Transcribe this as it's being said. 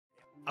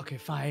Okay,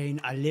 fine.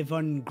 I live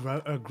on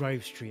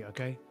Grove Street.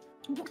 Okay.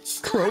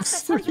 Grove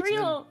Street. That sounds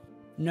real.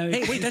 No.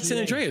 Hey, wait, that's San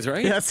Andreas,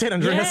 right? Yeah, that's San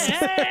Andreas.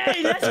 Yeah,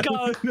 hey, let's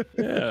go.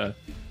 Yeah.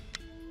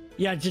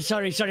 Yeah, just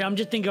sorry. I'm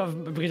just thinking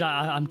of because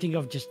I'm thinking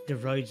of just the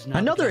roads now.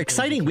 Another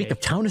exciting week of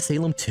Town of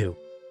Salem 2.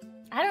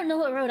 I don't know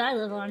what road I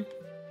live on.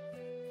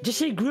 Just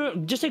say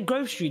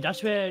Grove Street.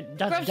 That's where.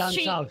 That's Grove down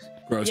Street. south.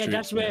 Grove Yeah, Street,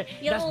 that's where.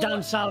 yeah. That's Yo.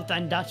 down south,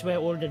 and that's where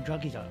all the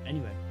druggies are.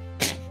 Anyway.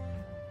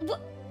 What?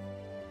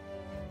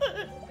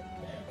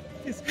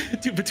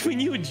 Dude, between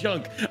you and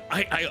Junk,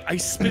 I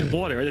spit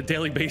water on a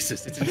daily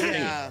basis. It's insane.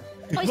 Yeah.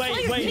 I saw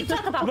your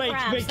TikTok about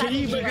crabs. Can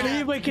you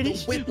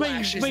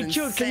whiplash is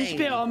Chill, can you insane.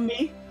 spit on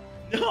me?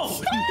 No.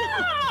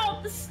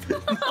 Stop!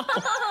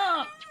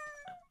 Stop!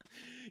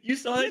 You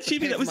saw that,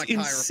 Chibi? That was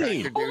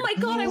insane. Oh my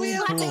god, I We was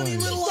have laughing. funny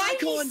little Why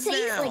did he icons say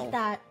it now. like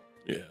that?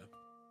 Yeah.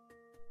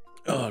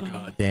 Oh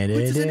god.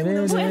 Does anyone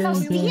else Where have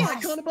those a little yes.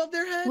 icon above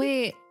their head?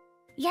 Wait,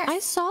 Yes. I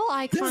saw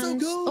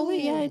icons. go. Oh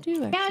wait, yeah, I do.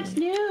 Yeah, Actually. it's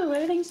new.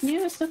 Everything's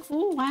new. It's so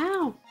cool.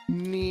 Wow.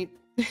 Neat.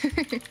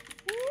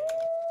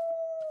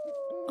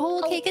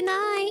 Oh, okay, good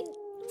night.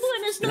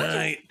 Buenas Good noches.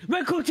 night.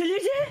 We're cool to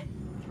lose it?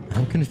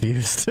 I'm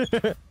confused.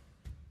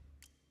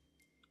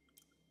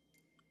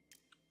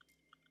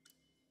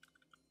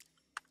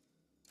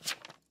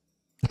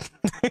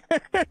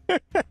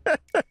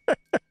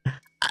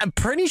 I'm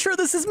pretty sure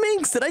this is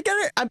Minx. Did I get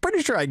her? I'm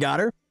pretty sure I got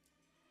her.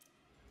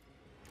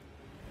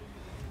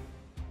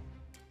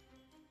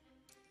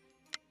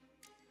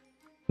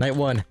 Night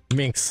 1,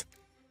 Minx.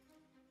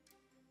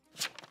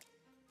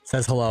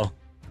 Says hello.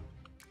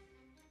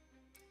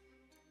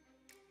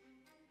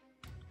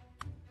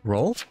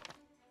 Roll?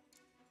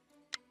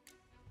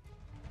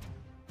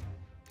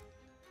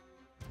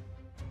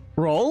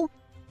 Roll?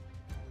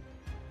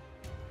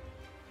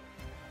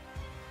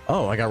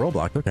 Oh, I got roll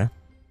blocked. Okay.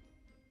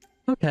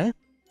 Okay.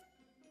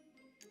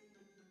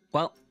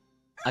 Well,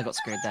 I got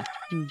screwed there.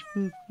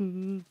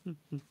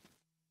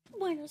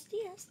 Buenos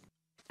dias.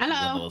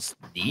 Hello.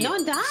 No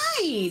one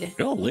died.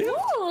 Oh, live. Ooh,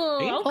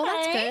 Oh,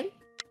 that's okay. good.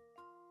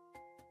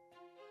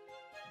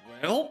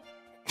 Well.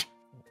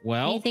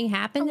 Well, Anything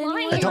happened?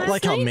 Why? Anyway? I don't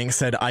like how last night? Ming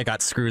said I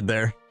got screwed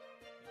there.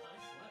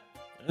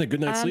 A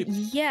good night's sleep.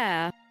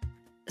 Yeah.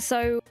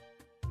 So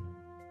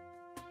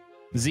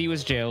Z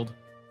was jailed.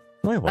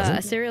 No, I a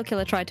wasn't. serial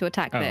killer tried to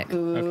attack Oh, Vic.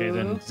 okay,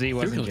 then Z Serial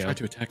wasn't tried jailed.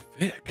 to attack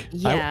Vic.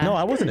 Yeah. No,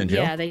 I wasn't in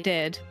jail. Yeah, they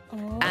did.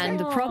 Oh. And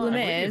the problem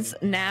I is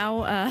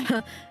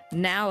now,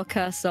 now a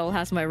cursed soul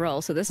has my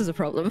role, so this is a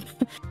problem.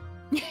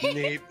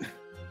 Neat.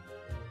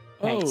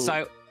 Okay,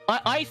 so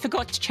I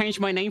forgot to change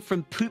my name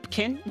from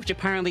Poopkin, which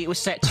apparently it was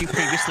set to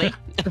previously.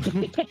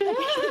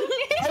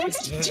 I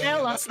was in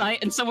jail last night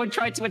and someone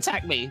tried to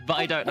attack me, but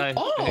I don't know.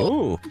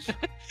 Ooh.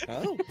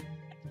 Oh.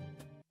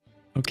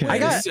 Okay. I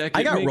got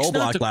Minx, roll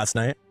blocked last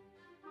night.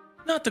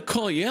 Not to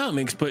call you out,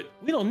 Minx, but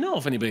we don't know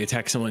if anybody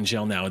attacks someone in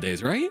jail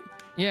nowadays, right?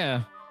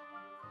 Yeah.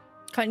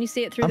 Can't you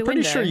see it through I'm the pretty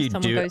window? sure you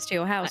Someone do. goes to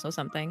your house or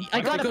something. I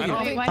got I a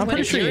don't think- I'm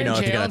pretty sure you know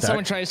if you get and someone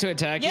attacked. tries to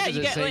attack you. Yeah, does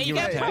you it get, say you were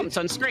get attacked? prompts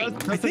on screen.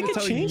 I think it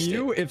tell changed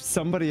you if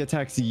somebody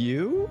attacks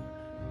you.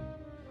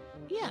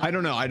 Yeah. I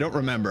don't know. I don't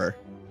remember.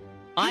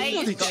 I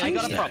got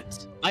a that.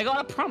 prompt. I got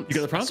a prompt. You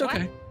got the prompt? Swear.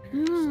 Okay.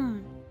 Hmm.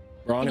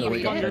 Wrong. Yeah,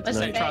 Wait here listen,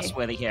 tonight.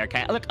 trustworthy here,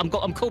 okay? Look, I'm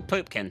called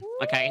Poopkin,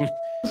 okay?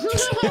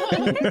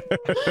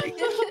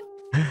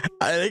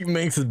 I think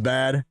Minx is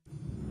bad.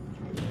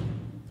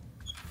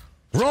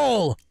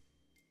 Roll!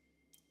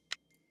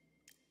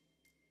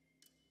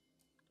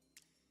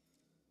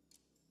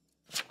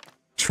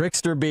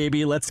 Trickster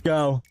baby, let's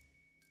go.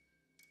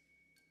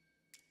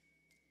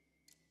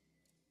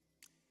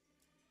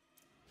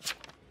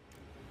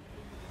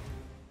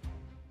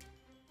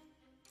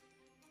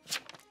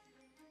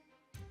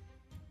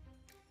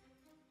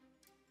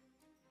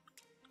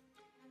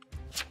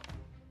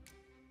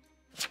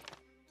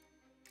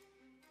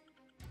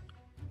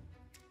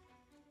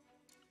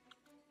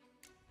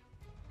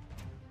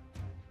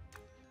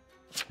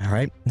 All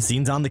right,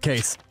 Zine's on the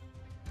case.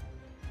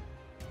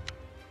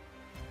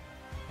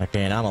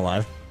 Okay, and I'm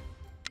alive.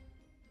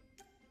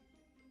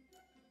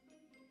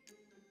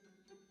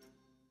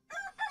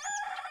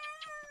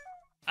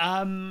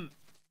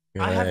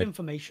 I have Good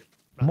information.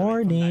 by the way,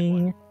 from night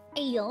morning.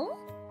 Ayo.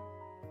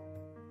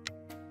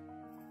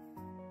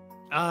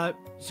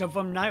 So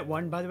from night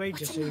 1, by the way,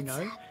 just so you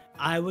know,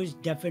 I was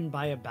deafened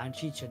by a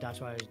banshee, so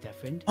that's why I was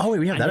deafened. Oh, wait,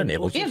 we have And that then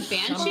enabled. We have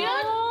Banshee on?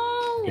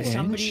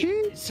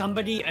 Oh.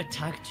 Somebody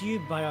attacked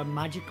you by a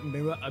magic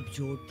mirror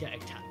absorbed the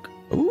attack.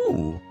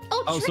 Ooh.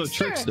 Oh, so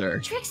Trickster.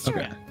 Trickster.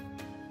 Okay.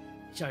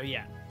 So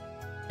yeah.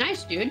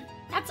 Nice, dude.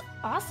 That's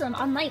awesome.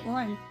 On night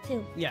 1,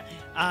 too. Yeah.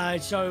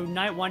 So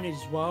night 1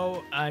 as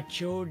well,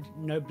 chilled,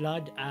 no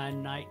blood,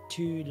 and night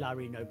 2,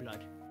 Larry, no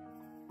blood.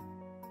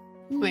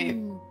 Wait.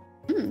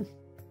 Hmm.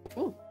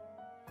 Cool.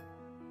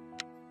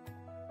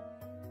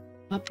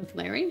 Up with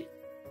Larry?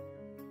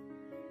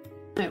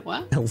 Wait,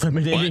 what?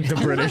 Eliminating the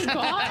British.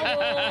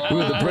 God. Ooh,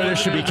 the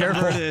British should be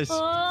careful. British.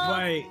 Oh.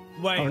 Wait,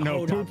 Oh no,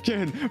 hold on.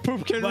 Poopkin!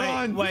 Poopkin,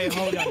 run! Wait,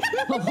 hold on.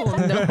 Oh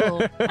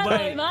no. Hello,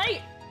 Wait.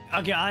 mate.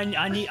 Okay,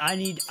 I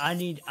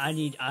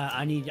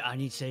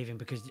need saving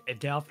because if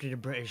they're after the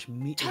British,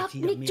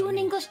 Do an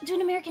English, do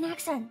an American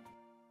accent.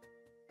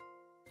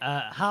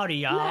 Howdy,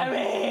 y'all.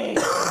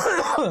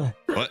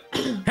 What?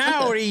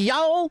 Howdy,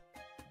 y'all.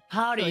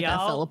 Howdy, Like that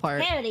fell y'all.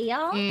 apart. Howdy,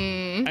 y'all.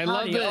 I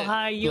love Howdy, y'all.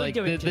 How you like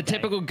doing the today?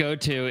 typical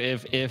go-to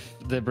if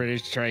the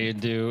British try and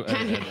do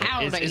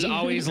is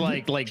always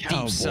like deep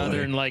Cowboy.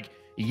 southern like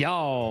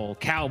y'all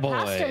Pasta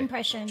cowboy.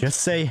 impression.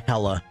 Just say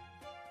hella.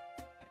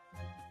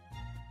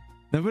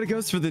 Nobody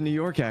goes for the New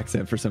York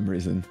accent for some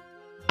reason.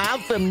 I'm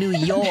from New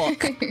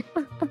York.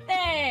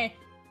 Hey,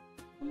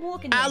 I'm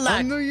walking. I here. like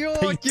I'm New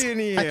York in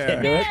here.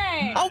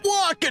 Hey. I'm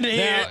walking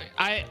here.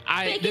 Now,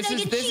 Bacon, this egg,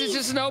 is and this is cheese.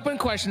 just an open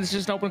question. It's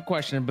just an open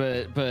question.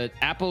 But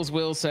Apple's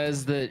Will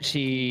says that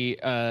she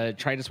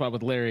tried to swap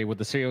with Larry. Would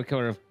the serial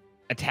killer have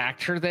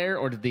attacked her there,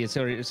 or did the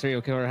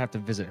serial killer have to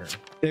visit her?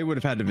 They would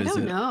have had to I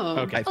visit. don't know.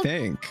 Okay. I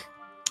think.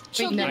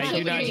 Chilled No, I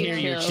do not hear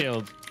you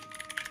Chilled.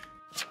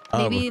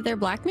 chilled. Maybe they're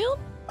blackmailed?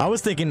 I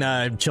was thinking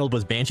Chilled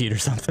was bansheed or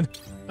something.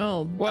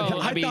 Oh,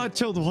 Well, I I mean, thought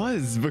Chilled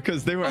was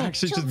because they were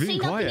actually Chilled, just say being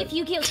nothing quiet. if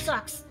Yu-Gi-Oh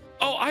sucks.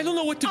 Oh, I don't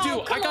know what to do.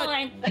 Oh, come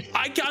on.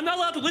 I'm not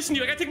allowed to listen to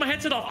you. I gotta take my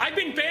headset off. I've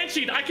been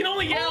bansheed. I can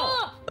only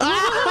yell.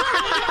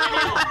 Oh.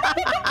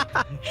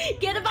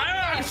 Get him up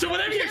there. So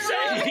whatever you're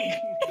saying.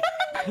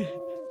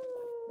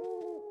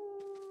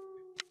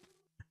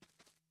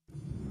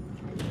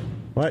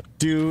 What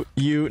do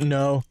you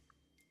know?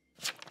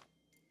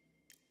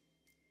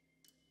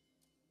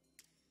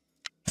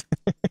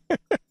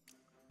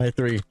 My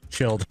 3,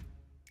 Chilled.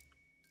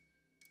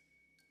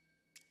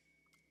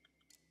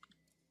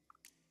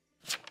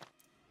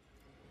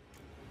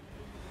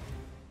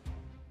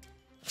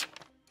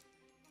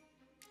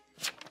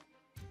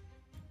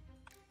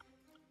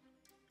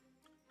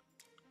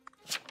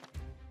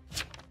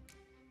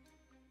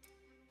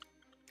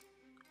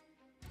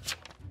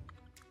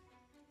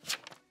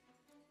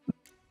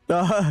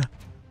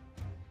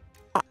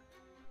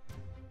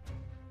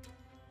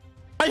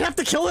 I have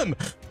to kill him!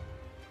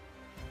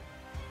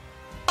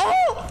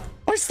 Oh!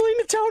 I slain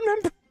a town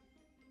member!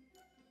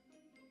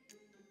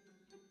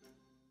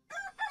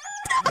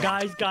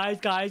 Guys.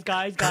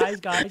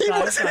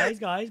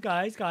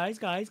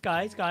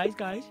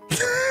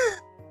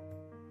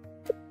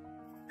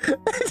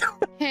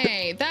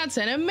 Hey, that's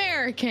an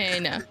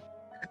American.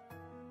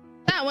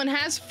 That one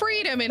has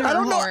freedom in I her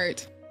don't know.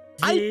 heart.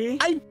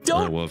 I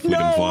don't well, freedom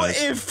know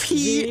flies. if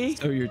he...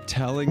 So you're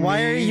telling me?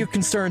 Why are you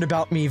concerned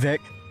about me,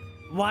 Vic?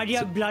 Why do you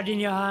have blood in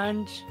your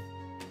hands?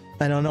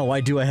 I don't know. Why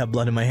do I have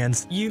blood in my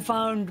hands? You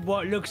found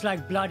what looks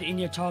like blood in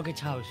your target's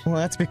house. Well,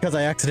 that's because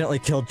I accidentally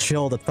killed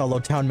Chilled, a fellow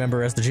town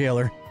member, as the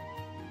jailer.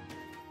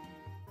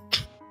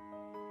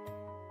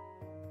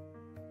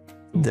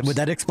 Would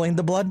that explain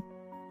the blood?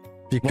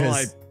 Because Well,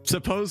 I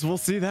suppose we'll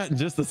see that in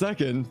just a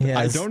second. Yes.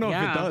 I don't know if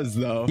Yeah. it does,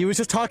 though. he was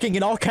just talking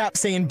in all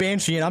caps saying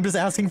Banshee, and I'm just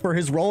asking for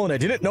his role, and I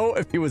didn't know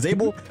if he was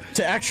able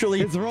to actually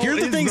His role hear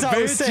the is things the I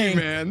was Banshee, saying,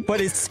 man. but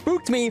it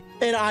spooked me,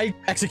 and I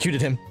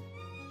executed him.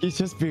 He's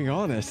just being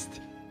honest.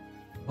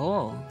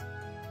 Oh.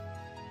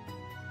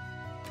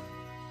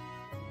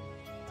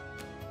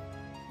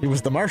 He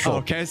was the marshal.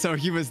 Okay, so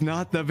he was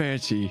not the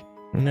Banshee.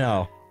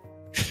 No.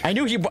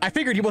 I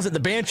figured he wasn't the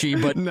Banshee,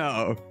 but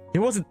No. he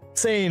wasn't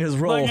saying his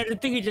role. Well, no, the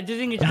thing is,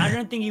 I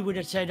don't think he would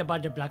have said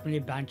about the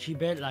blackmailing Banshee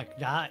bit like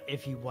that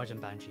if he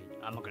wasn't Banshee.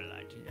 I'm not gonna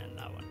lie to you on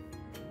that one.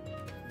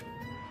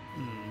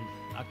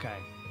 Okay.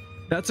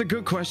 That's a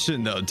good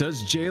question, though.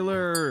 Does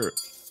Jailor,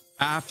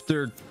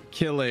 after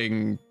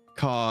killing,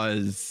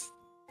 cause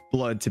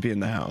blood to be in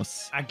the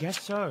house? I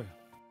guess so.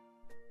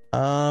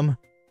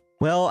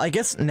 Well, I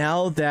guess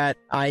now that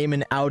I am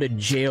an outed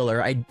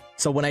jailer,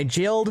 so when I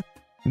jailed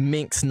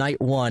Minx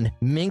night 1,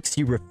 Minx,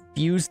 you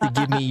refused to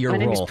give me your My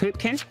name is role.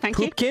 Poopkin. Thank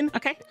you. Poopkin?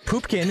 Okay.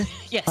 Poopkin.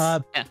 Yes. Yeah.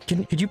 Yeah.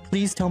 Could you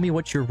please tell me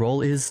what your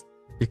role is?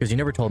 Because you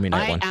never told me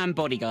night I 1. am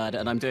bodyguard,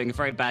 and I'm doing a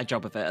very bad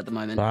job of it at the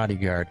moment.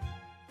 Bodyguard.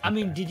 I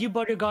mean, did you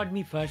bodyguard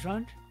me first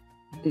round?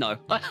 No.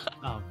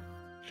 Oh.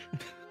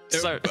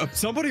 So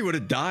Somebody would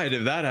have died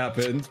if that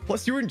happened.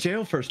 Plus, you were in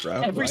jail first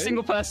round. every right?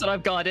 single person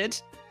I've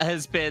guarded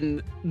has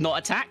been not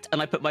attacked,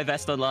 and I put my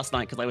vest on last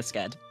night because I was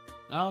scared.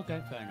 Oh,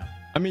 okay, fair enough.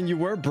 I mean, you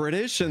were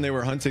British and they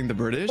were hunting the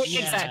British.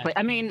 Yeah. Exactly.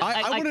 I mean,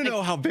 I want to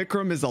know how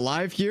Vikram is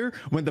alive here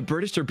when the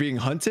British are being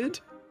hunted.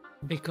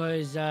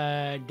 Because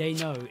they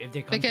know if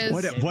they come. Because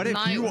What if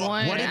night you are-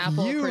 one, what if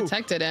Apple you-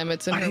 protected him.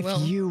 It's in What her if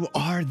will. you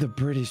are the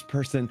British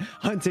person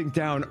hunting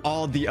down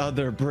all the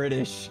other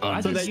British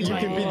I so think that you you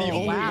can be might- the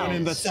only wow. one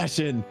in the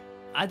session?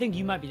 I think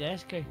you might be the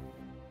SK.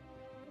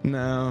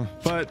 No,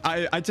 but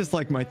I just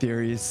like my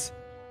theories.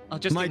 I'll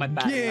just My do my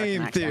bad game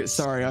American theory. accent.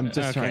 Sorry, I'm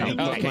just trying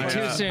to. Okay, get my,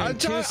 too soon, I'm,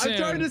 too I'm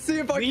trying to see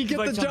if I We can get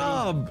need the to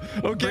job.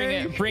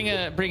 Okay. Bring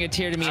a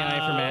tear to me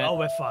eye for Matt. Oh,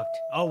 we're fucked.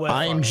 Oh, we're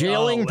I'm fucked.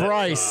 jailing Oh, we're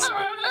Bryce.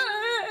 fucked.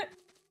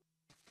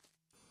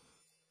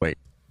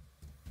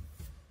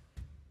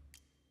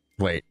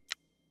 Wait.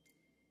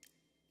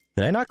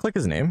 Did I not click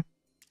his name?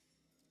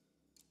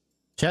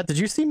 Chat, did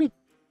you see me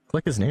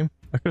click his name?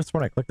 I could have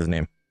sworn I clicked his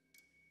name.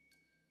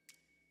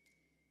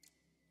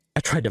 I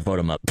tried to vote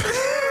him up.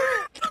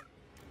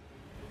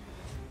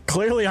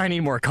 Clearly, I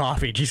need more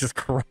coffee. Jesus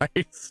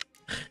Christ.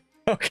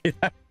 Okay,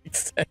 that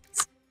makes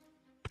sense.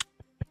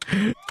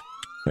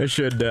 I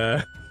should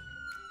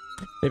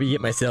maybe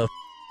get myself.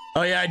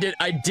 Oh yeah,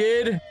 I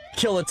did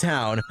kill a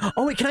town.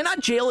 Oh wait, can I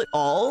not jail at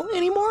all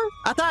anymore?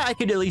 I thought I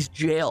could at least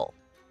jail.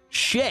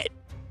 Shit.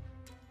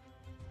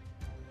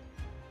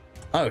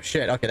 Oh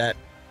shit. Okay, that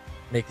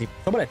makes me.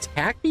 Someone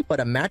attacked me, but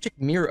a magic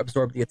mirror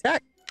absorbed the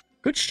attack.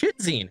 Good shit,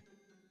 Zine.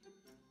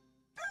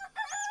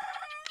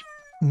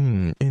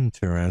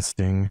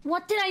 Interesting.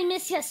 What did I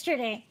miss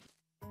yesterday?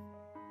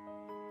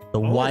 The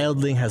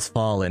wildling has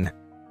fallen.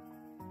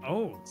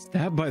 Oh.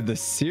 Stabbed by the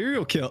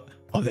serial killer.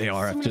 Oh, they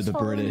are after Someone's the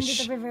fallen British.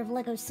 into the river of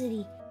Lego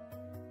City.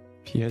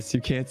 P.S. You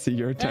can't see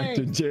your attack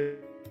to jail.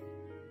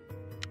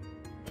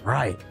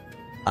 Right.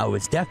 I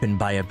was deafened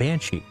by a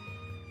banshee.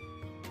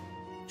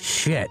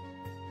 Shit.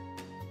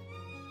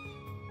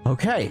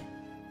 Okay.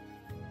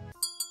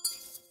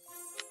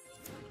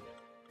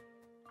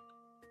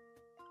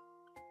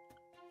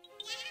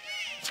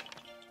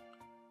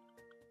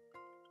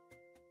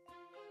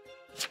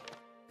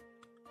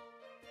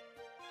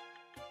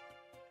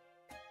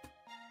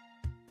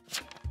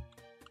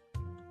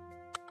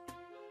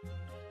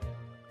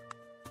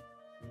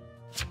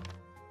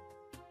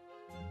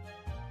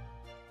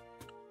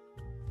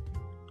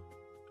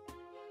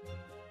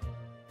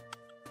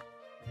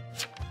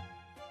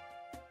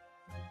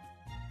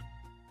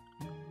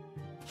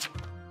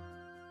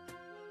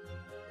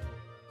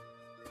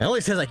 It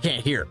only says I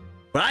can't hear,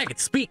 but I can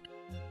speak.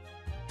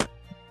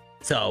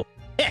 So,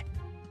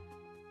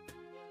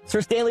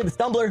 Sir Stanley the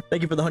Stumbler,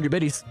 thank you for the 100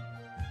 biddies.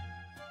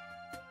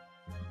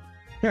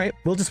 All right,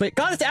 we'll just wait.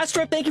 Goddess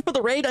Astra, thank you for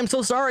the raid. I'm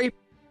so sorry.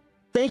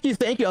 Thank you,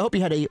 thank you. I hope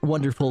you had a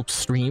wonderful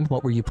stream.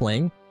 What were you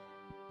playing?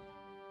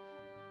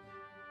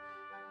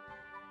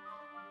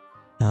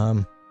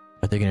 Are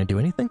they gonna do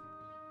anything?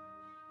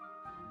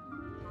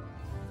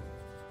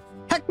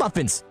 Heck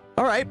muffins!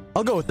 All right,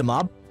 I'll go with the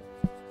mob.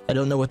 I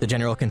don't know what the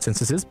general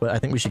consensus is, but I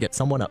think we should get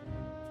someone up.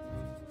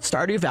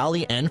 Stardew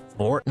Valley and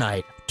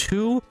Fortnite.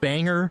 2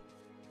 banger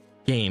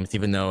games,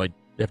 even though I've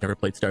never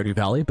played Stardew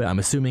Valley, but I'm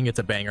assuming it's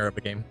a banger of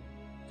a game,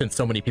 since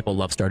so many people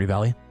love Stardew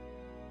Valley.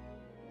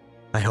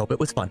 I hope it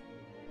was fun.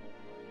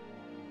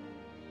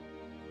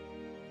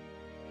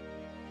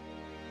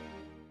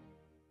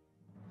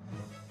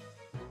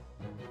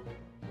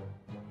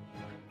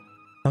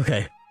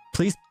 Okay,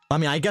 please. I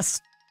mean, I guess...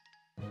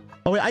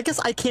 Oh, wait, I guess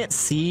I can't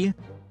see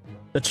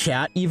the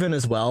chat even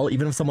as well,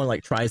 even if someone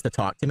like tries to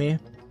talk to me.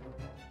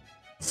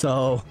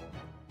 So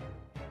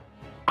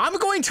I'm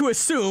going to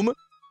assume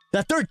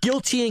that they're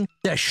guiltying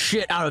the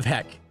shit out of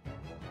Heck.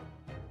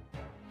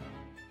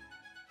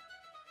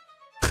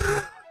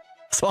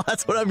 So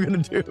that's what I'm gonna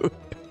do.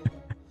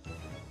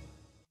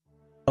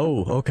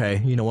 Oh,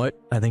 okay. You know what?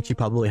 I think she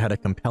probably had a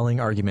compelling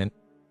argument.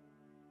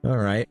 All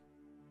right.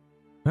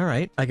 All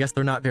right. I guess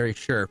they're not very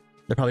sure.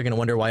 They're probably gonna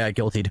wonder why I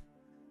guiltied.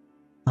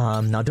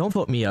 Now don't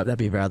vote me up. That'd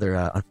be rather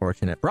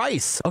unfortunate.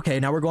 Bryce! Okay,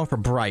 now we're going for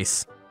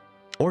Bryce.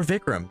 Or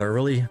Vikram. They're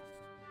really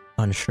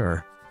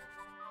unsure.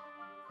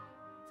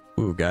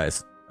 Ooh,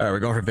 guys. Alright, we're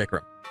going for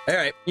Vikram.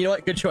 Alright, you know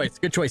what? Good choice.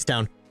 Good choice,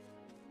 Town.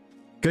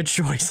 Good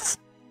choice.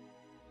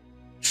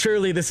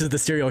 Surely this is the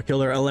serial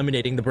killer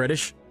eliminating the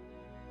British.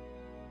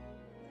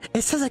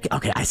 It says like,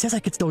 okay, it says I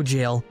could still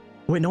jail.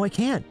 Wait, no, I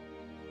can't.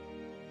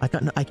 I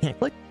can't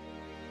click.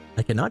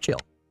 I cannot jail.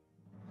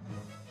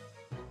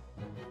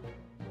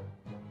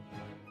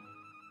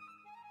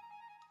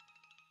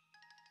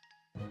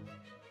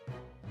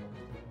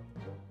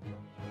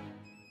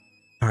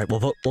 All right,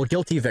 we'll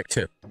guilty Vic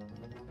too.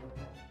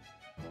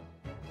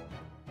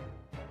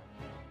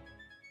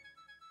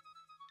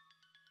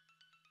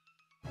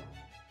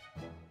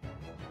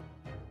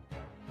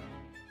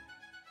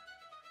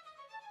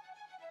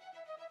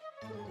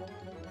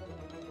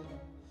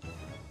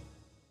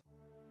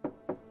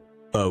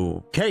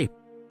 Okay,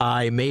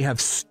 I may have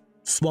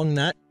swung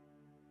that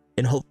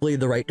in hopefully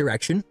the right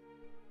direction.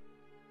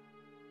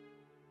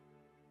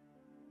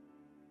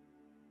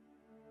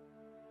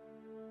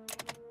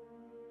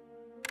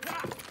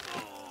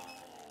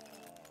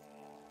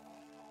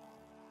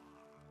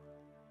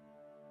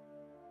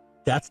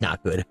 That's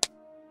not good.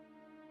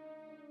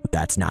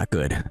 That's not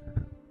good.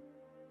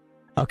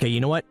 Okay, you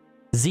know what?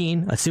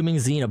 Zine, assuming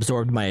Zine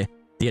absorbed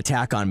the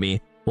attack on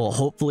me, will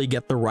hopefully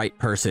get the right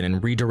person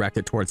and redirect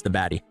it towards the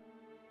baddie.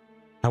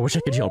 I wish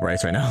I could jail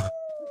Bryce right now.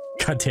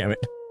 God damn it.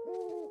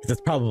 Because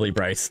it's probably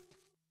Bryce.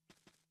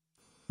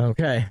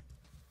 Okay.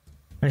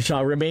 I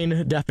shall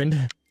remain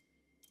deafened.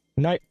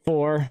 Night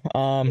 4.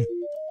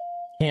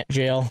 Can't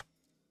jail.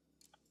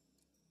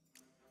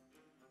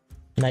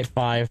 Night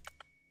 5.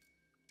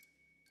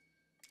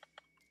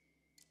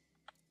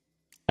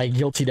 I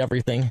guiltied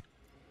everything.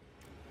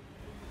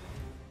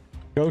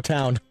 Go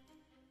Town.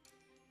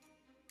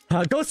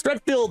 Ghost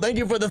Redfield, thank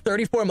you for the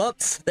 34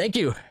 months. Thank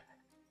you.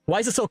 Why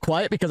is it so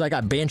quiet? Because I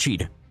got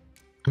bansheed.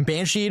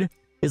 Bansheed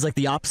is like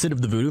the opposite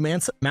of the voodoo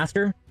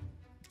master.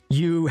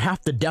 You have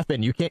to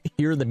deafen. You can't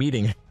hear the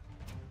meeting.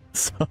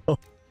 So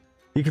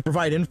you can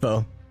provide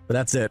info, but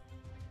that's it.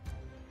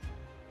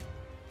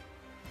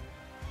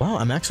 Wow,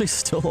 I'm actually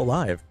still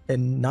alive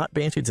and not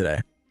bansheed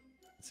today.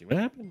 Let's see what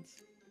happens.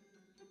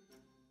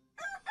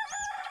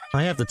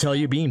 I have to tell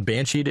you, being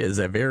bansheed is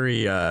a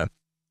very,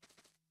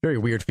 very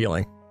weird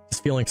feeling.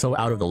 Just feeling so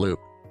out of the loop.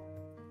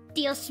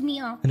 Dios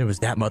mío. And it was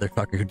that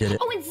motherfucker who did it.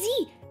 Oh, and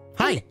Z.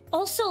 Hi. Hey,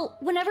 also,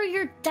 whenever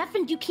you're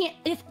deafened, you can't.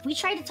 If we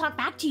try to talk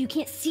back to you, you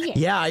can't see it.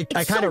 Yeah, I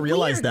kind so of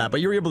realized weird. that,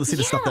 but you were able to see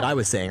the stuff that I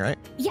was saying, right?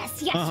 Yes,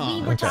 yes. Uh-huh.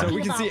 We were talking So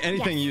we can about, see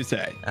anything yes. you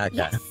say. Okay.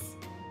 Yes.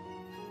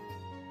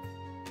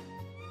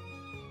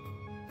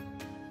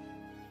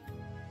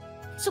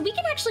 So we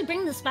can actually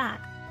bring this back.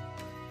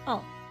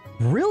 Oh.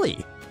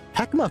 Really?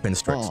 Heck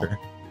Muffins trickster.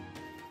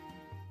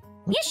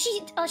 Yeah,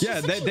 she Yeah,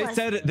 said they, she they was.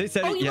 said it. They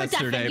said Oh, it you were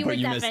yesterday, deafened, you but were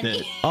you missed deafened.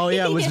 it. Oh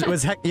yeah, it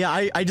was Heck. Yeah,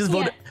 I just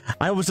voted.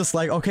 I was just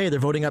like, okay, they're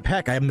voting up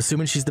Heck. I'm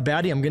assuming she's the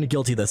baddie. I'm gonna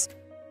guilty this.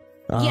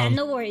 Yeah,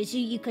 no worries.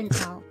 You couldn't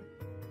tell.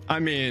 I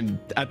mean,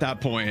 at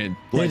that point,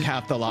 like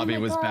half the lobby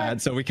was God.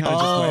 bad, so we kind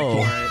of just went for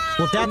it.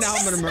 Well, And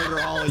that's now I'm gonna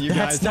murder all of you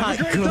that's guys. not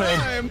Have a great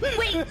good. time.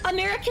 Wait,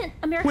 American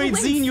Wait, wins.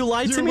 Zine, you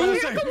lied to me.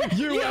 USA.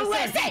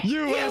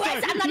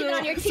 I'm not even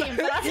on your team.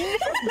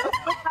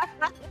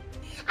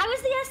 I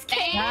was the SK.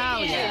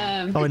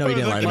 Oh no, you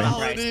didn't lie to me.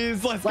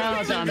 Qualities, let's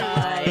Well go. done.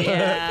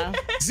 Yeah.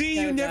 Z,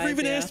 you never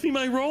even asked me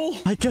my role.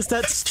 I guess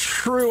that's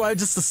true. I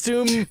just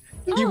assume you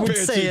would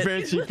say it.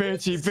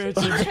 Bitchy.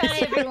 Try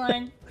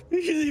everyone.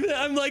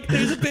 I'm like,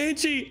 there's a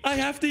banshee. I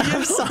have to use.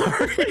 I'm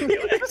sorry.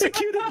 You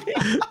executed me.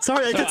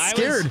 Sorry, I got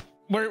scared.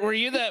 Were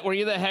you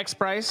the Hex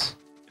Price?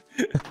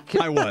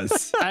 I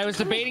was. I was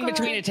debating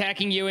between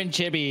attacking you and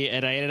Chibi,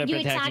 and I ended up You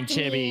attacking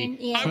attacked me, Chibi.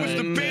 yeah. I was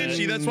the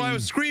banshee. That's why I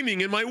was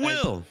screaming in my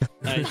will.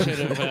 I should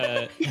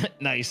have.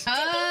 Nice. The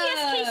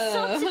SK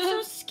sucks. It's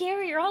so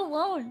scary. You're all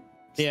alone.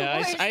 It's the Yeah,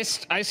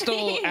 worst. I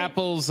stole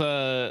Apple's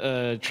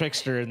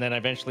trickster, and then I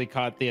eventually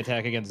caught the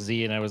attack against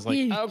Z, and I was like,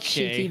 You okay.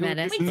 cheeky who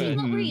menace. gets Wait, the- Z,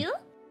 what were you?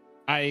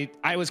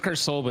 I was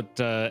Cursed Soul, but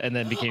and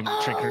then became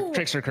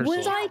Trickster Cursed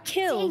Was Soul. I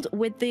killed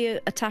with the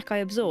attack I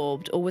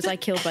absorbed, or was I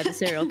killed by the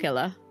serial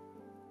killer?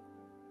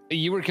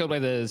 You were killed by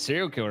the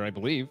serial killer, I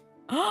believe.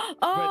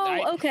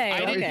 Oh, okay. I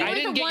didn't, okay. I You're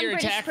didn't the get one your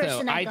British attack though.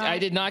 person I got. I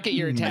did not get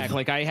your attack.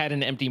 Like I had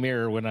an empty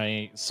mirror when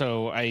I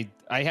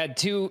had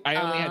two. I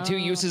only had two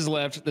uses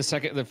left. The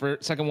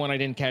second one I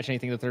didn't catch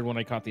anything. The third one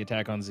I caught the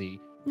attack on Z.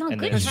 No, And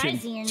good then- try,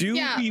 Zian. Do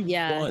Yeah. we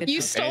Yeah, want? good You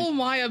try. stole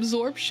my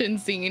absorption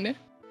scene.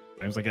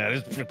 I was like,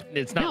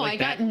 it's not No, like I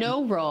that. got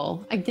no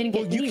roll. I didn't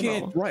get Well, you any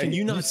can't. roll. Right? Can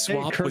you not You say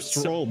swap with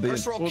cursed roll, dude.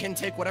 First roll can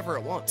take whatever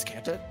it wants,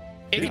 can't it?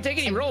 It can take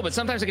any roll, but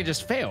sometimes it can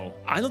just fail.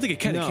 I don't think it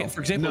can. No. It can't. For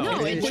example,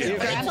 No, it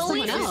just grabs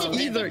always someone else. 50-50.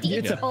 Either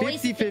it's a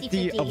always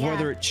 50-50 of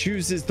whether it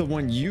chooses the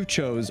one you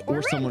chose or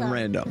Or someone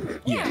random.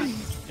 random. Yeah. So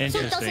it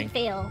Interesting. doesn't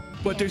fail.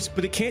 but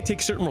it can't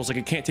take certain roles. Like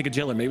it can't take a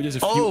jailer. Maybe there's a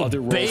few Oh, other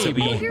roles that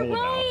we baby. Oh, don't you're know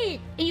about. right.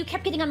 And you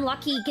kept getting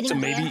unlucky, getting So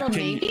maybe random.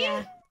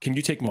 can- Can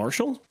you take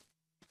Marshall?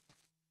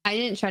 I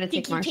didn't try to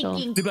take Marshall.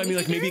 But I mean,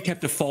 like maybe it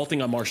kept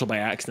defaulting on Marshall by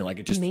accident. Like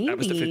it just that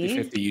was the Maybe.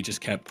 50-50. You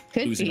just kept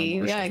Could losing be. on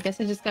Marshall. Yeah, I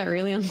guess I just got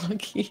really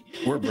unlucky.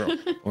 We're broke.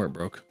 We're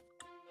broke.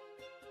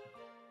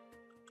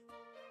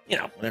 You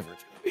know, whatever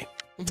it's gonna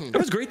be. That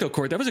was great though,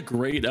 Court. That was a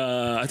great.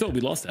 I thought we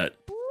lost that.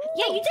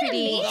 Yeah, you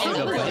did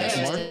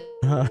amazing.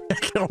 I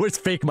can always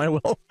fake my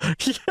will.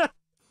 Yeah.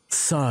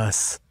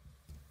 Sus.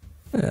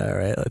 All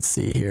right, let's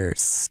see here.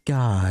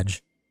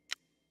 Scotch.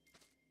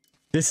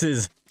 This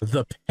is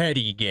the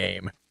petty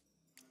game.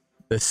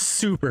 The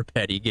super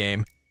petty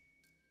game.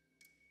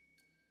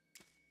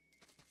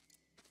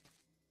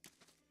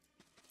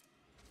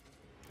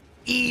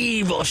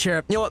 Evil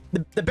sheriff. You know what?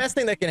 The best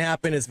thing that can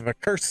happen is if a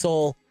cursed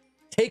soul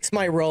takes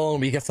my role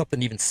and we get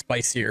something even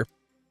spicier.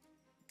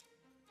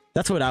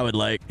 That's what I would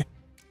like.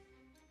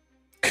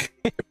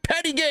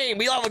 Petty game.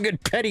 We love a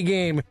good petty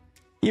game.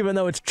 Even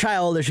though it's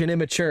childish and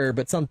immature,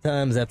 but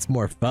sometimes that's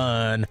more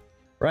fun.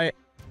 Right?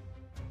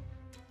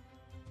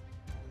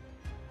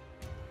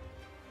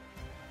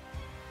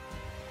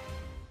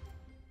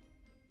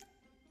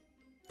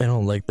 I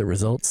don't like the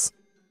results.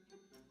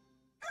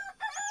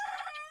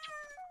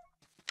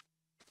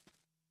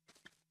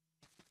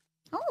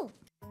 Oh.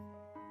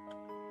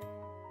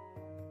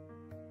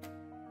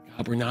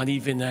 God, we're not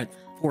even at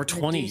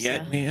 420 Medusa.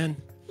 yet, man.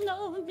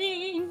 No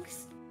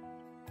thanks.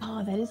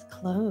 Oh, that is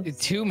close.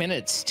 2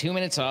 minutes. 2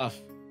 minutes off.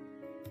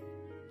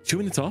 2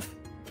 minutes off.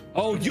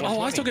 Oh, I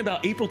was talking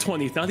about April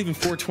 20th, not even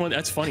 420.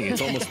 That's funny.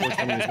 It's almost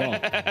 420 as well.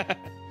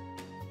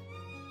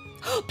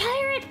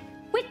 Pirate!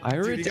 Wait.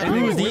 Pirate?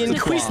 Ooh, the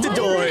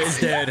Inquistador is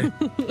dead.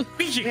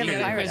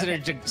 Yeah, Visitor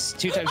just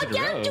 2 times in a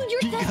Yeah, row. dude,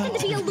 you're destined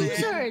to be a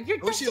loser. You're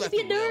Wish you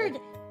destined to be a left the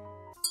nerd.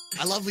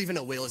 I love leaving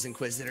a wheel as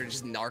Inquisitor,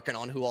 just narking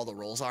on who all the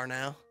roles are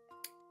now.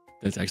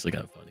 That's actually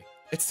kind of funny.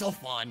 It's so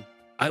fun.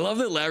 I love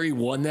that Larry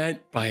won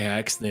that by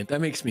accident.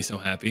 That makes me so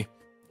happy.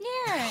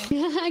 Yeah.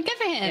 Good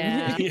for him.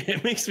 Yeah. Yeah,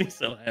 it makes me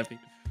so happy.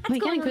 We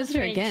got going on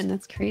Inquisitor with again.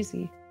 That's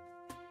crazy.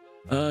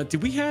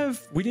 Did we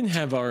didn't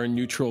have our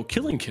neutral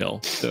killing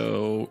kill,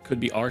 so could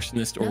be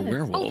arsonist or Oh,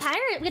 werewolf.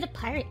 pirate. We had a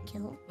pirate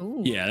kill.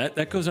 Ooh. Yeah,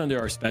 that goes under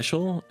our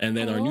special, and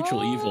then our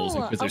neutral evils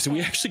Oh, inquisitor. So we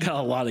okay. actually got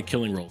a lot of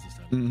killing rolls this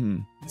time.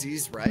 Mm-hmm.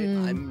 Z's right.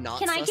 I'm not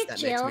Can I sus. get That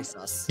jail? makes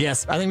me sus.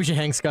 Yes, I think we should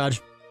hang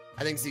Scotch.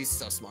 I think Z's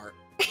so smart.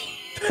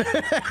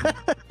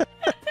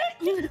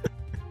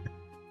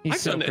 He's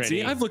so done it. See,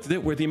 pretty. I've looked at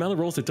it where the amount of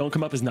rolls that don't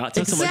come up is not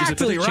sus.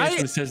 Exactly, I'm like, there's a 50% right? chance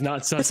when it says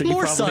not sus, It's that you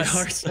more probably sus.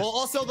 are sus. Well,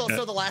 also,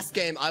 so the last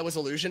game, I was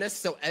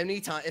illusionist, so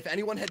if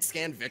anyone had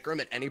scanned Vikram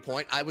at any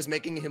point, I was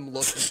making him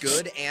look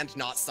good and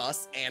not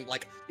sus, and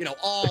like, you know,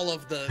 all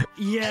of the,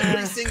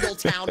 every single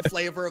town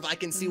flavor of I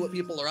can see what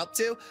people are up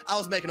to, I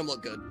was making him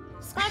look good.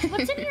 Scott,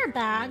 what's in your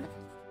bag?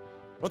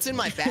 What's in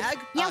my bag?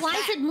 Yeah, why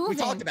is cat. it moving? We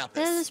talked about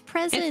this. There's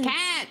presents. It's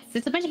cats.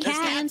 It's a bunch of There's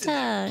cats. cats in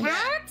there.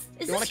 Cats?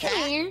 Is You want this a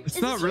cat? fair? It's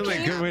Is not this really a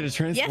fair? good way to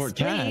transport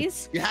cats.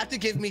 Please. You have to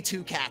give me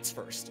 2 cats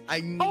first.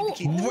 I need Oh, to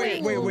keep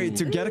Wait.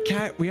 To get a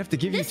cat, we have to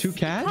give you 2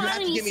 cats? You have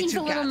to Economy give me seems 2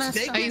 a little cats. messed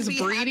They up. can He's be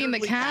breeding the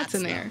hackably cats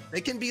in though. there. They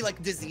can be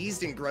like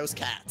diseased and gross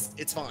cats.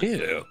 It's fine.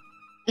 Ew.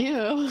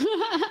 Ew.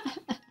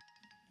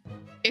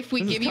 If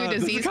we This is give you a kinda-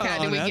 this is disease kinda cat,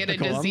 do we get a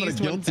unethical. I'm gonna diseased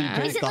one guilty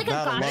back? Is it like a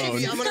that gotcha alone.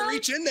 Maybe I'm gonna system?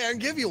 reach in there and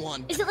give you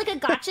one. Is it like a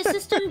gotcha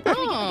system? Where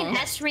we get like an Oh.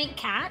 S-rank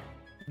cat?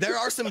 There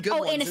are some good Oh,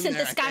 ones innocent. in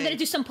there, This guy. I'm gonna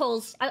do some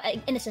polls.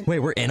 Innocent. Wait,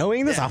 we're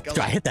innoing this? Yeah, Oh,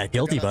 go I ahead. hit that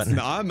guilty button.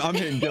 No, I'm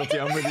hitting guilty.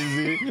 I'm with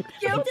you, Z.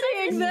 Guilty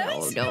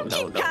exist? No,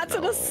 Keep cats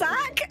in a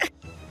sack.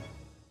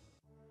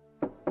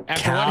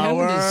 After what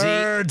happened to Z,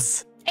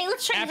 Cowards! Hey,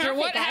 let's try and after have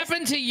what it, guys.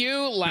 happened to you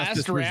last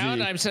Justice for round,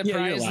 Z. I'm you're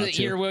surprised allowed that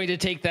to. you're willing to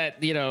take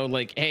that, you know,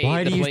 like, hey,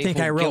 Why the do you think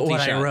playful I wrote guilty what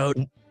I shot. wrote?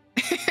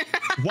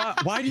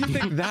 Why do you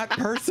think that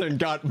person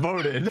got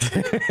voted?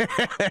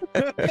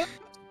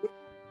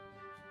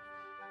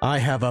 I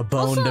have a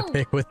bone to Also-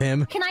 pick with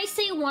him. Can I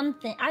say one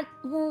thing? I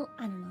don't know.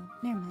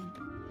 Never mind.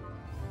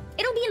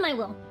 It'll be in my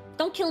will.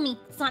 Don't kill me.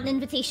 It's not an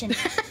invitation.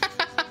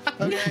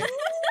 Okay.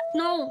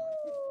 No.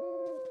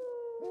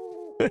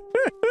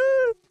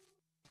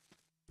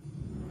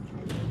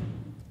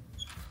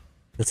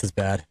 This is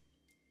bad.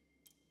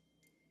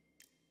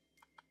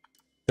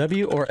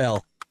 W or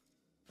L?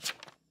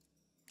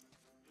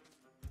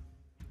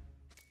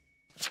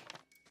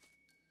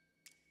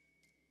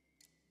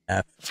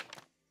 F.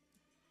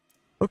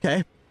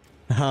 Okay.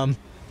 Don't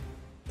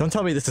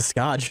tell me this is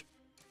Scotch,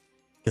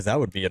 because that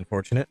would be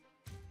unfortunate.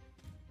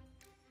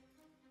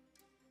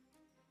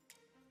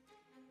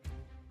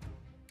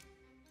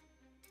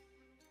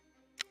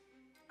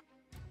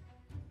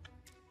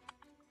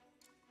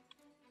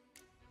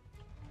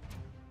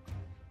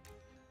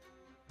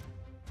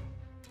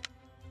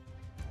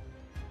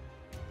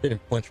 They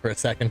didn't flinch for a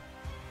second.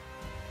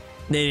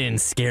 They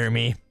didn't scare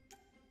me.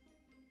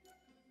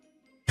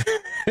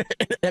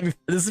 I mean,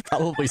 this is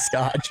probably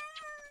Scotch.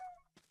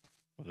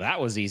 That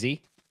was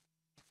easy.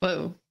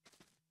 Whoa.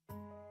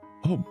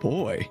 Oh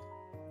boy.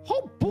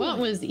 What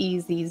was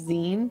easy,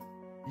 Zine?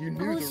 You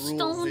knew Oh, the rules,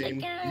 stoned Zane.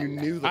 again. You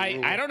knew the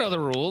rules. I don't know the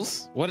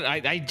rules. What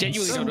I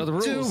genuinely don't know the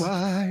Do rules.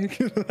 I?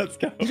 Let's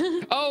go.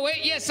 Oh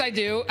wait, yes I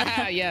do.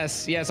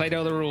 Yes, I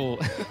know the rule.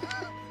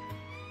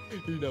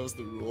 He knows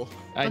the rule.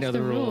 I know What's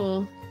the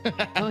rule.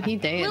 Oh, he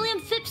did. William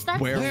Phipps, that's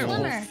the Werewolf.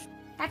 swimmer.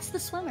 That's the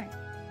swimmer.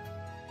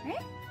 Right?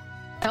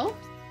 Oh,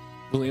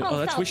 William, Oh,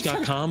 that's Phelps.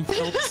 wish.com.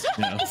 Phelps?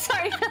 No.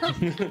 Sorry,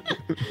 Phil.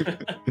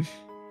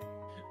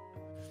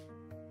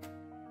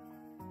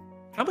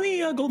 How many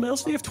gold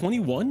medals do you have?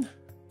 21?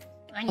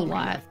 I a need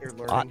lot. After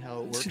learning how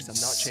it works, I'm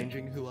not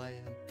changing who I am.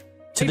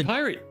 To the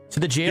pirate. to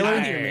the jailer.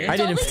 Yeah, I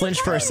didn't Don't flinch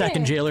for a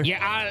second, jailer.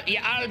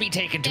 I'll be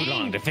taking too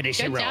long to finish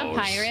Good your job, rolls.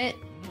 pirate.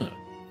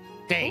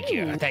 Thank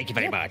you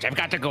very much. I've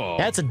got to go.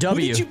 That's a What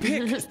W. did you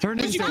pick?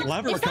 Turned into a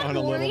leprechaun a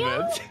little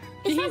Wario? bit.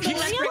 Is that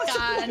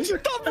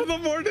Wario? Top of the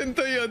morning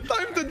to you.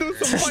 Time to do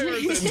some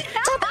pirating.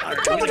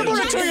 Top of the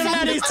morning to you,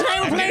 laddies. Today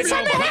we're playing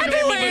some Happy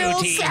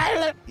Wheels. Is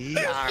that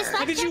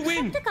What did you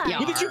win? Jacksepticeye?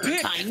 What did you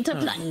pick? Time to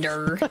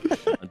plunder.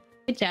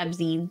 Good job,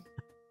 Zine.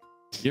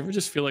 You ever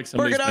just feel like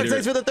somebody's Working on better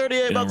things for the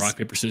 38 in bucks. rock,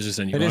 paper, scissors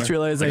than you I are? just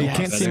realized Like that a you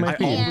can't lot see my better.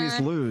 feet. I always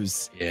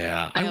lose.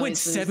 Yeah, I I went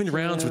always 7 lose,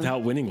 rounds too.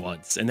 without winning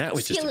once, and that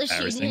was just Skill issue,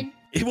 embarrassing.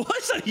 It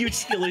was a huge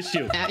skill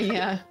issue.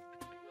 Yeah.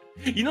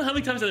 You know how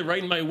many times I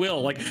write in my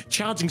will, like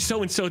challenging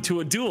so and so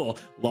to a duel,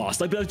 lost.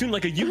 Like I was doing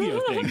like a Yu-Gi-Oh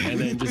thing, and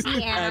then just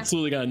Yeah.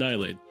 absolutely got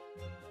annihilated.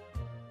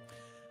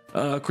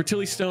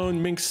 Cortilli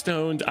Stone, Mink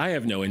Stoned. I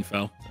have no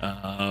info.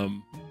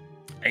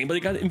 Anybody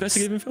got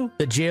investigative info?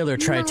 The jailer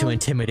tried to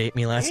intimidate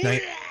me last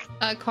night.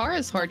 Car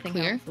is hard Nothing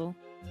clear. helpful.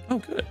 Oh,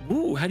 good.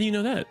 Ooh, how do you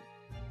know that?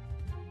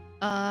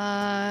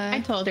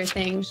 I told her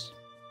things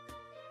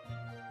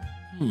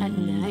at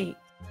night.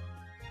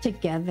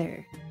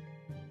 Together.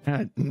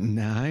 At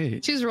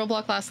night. She was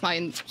Roblox last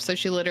night, so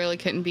she literally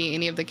couldn't be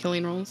any of the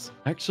killing rolls.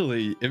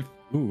 Actually, if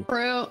Ooh.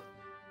 Bro,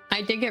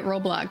 I did get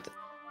Robloxed.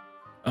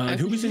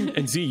 Who was in?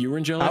 And Z, you were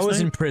in jail I last was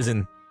in night?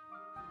 prison.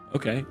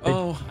 Okay.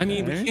 Oh, I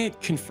mean, we Okay.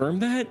 can't confirm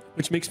that,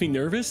 which makes me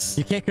nervous.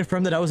 You can't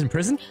confirm that I was in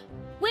prison?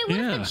 Wait, what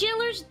Yeah. if the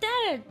jailer's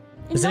dead?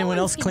 And Is no anyone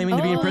one's else claiming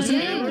to be in Oh, prison?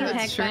 yeah, That's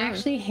heck, true. I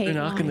actually hate They're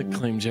not going mine. to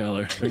claim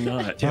jailer. They're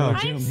not. Oh.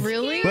 I'm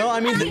Really? Well,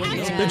 I mean, the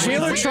Yeah.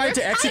 jailer tried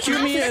to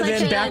execute me and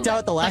then backed out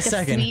at the last like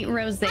a second. Sweet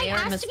rosé I or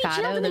asked to be jailed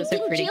Moscato, and they those are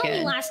didn't pretty jail me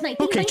good. last night.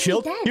 They Okay, might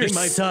chill. be dead. You're They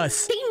might-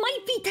 sus. They might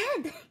be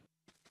dead.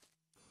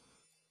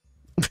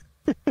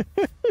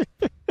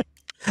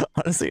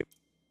 Honestly,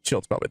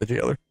 Chilt's probably the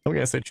jailer. I'm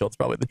gonna say Chilt's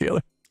probably the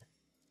jailer.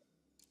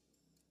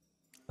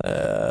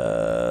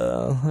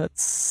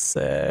 Let's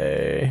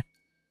say.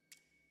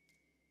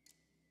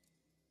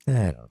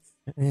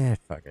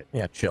 Fuck it.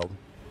 Yeah, chilled.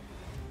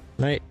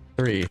 Night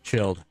 3,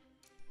 chilled.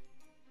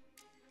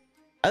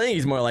 I think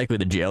he's more likely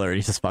the jailer.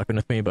 He's just fucking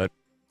with me, but.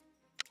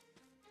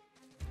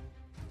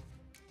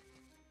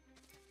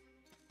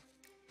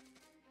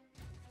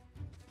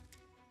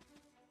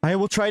 I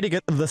will try to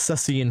get the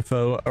sussy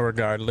info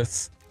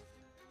regardless.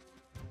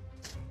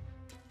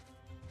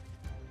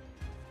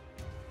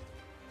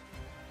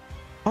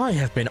 I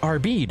have been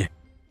RB'd.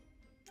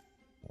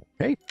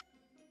 Okay.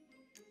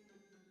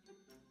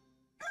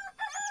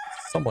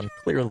 Someone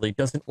clearly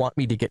doesn't want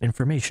me to get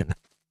information.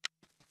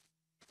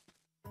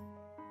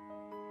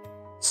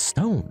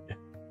 Stoned.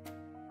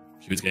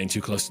 She was getting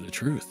too close to the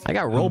truth. I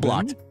got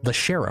roadblocked. The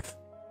sheriff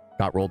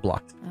got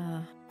roadblocked.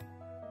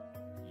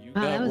 You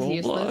that got was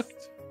useless.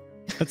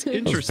 roadblocked? That's very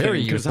interesting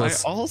because I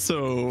useless.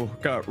 also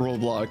got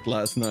roadblocked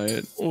last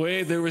night.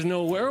 Wait, there was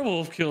no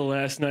werewolf kill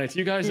last night.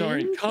 You guys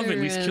aren't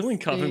Coven. He's killing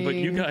Coven, but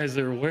you guys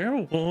are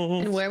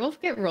werewolves. Did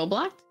werewolf get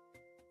roadblocked?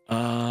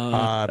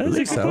 I That's a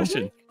believe good so.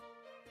 question.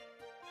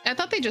 I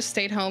thought they just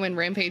stayed home and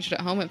rampaged at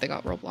home if they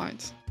got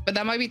roadblocks. But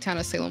that might be Town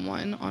of Salem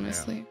 1,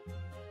 honestly.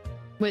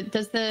 Wait,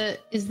 is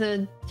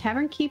the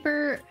tavern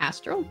keeper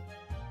astral?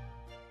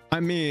 I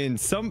mean,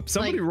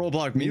 somebody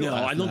roadblocked me. No,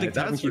 last I don't think night,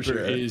 Tavern that's for Keeper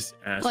sure. is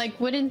astral. Like,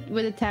 would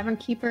the tavern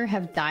keeper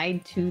have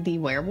died to the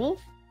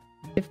werewolf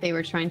if they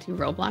were trying to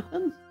roadblock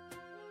them?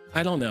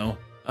 I don't know.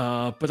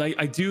 But I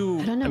do.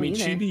 I don't know I mean,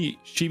 either.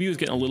 Chibi was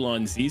getting a little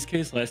on Z's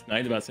case last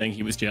night about saying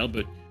he was jailed,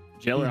 but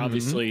Jailer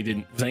obviously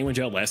didn't. Was anyone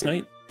jailed last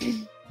night?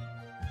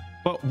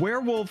 But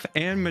Werewolf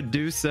and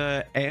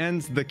Medusa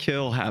and the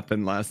kill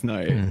happened last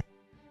night.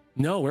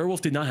 No,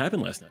 Werewolf did not happen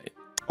last night.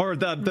 Or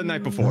the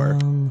night before.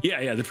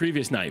 Yeah, the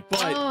previous night.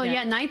 But Oh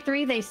yeah, night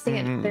 3 they say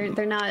it.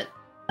 They're not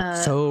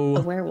So-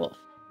 a werewolf.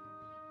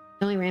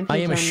 They only rampage I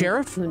am a on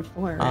sheriff. Moon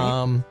 4, right?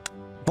 I've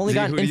only Z,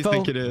 got who do you info.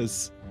 think it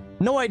is?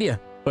 No idea,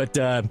 but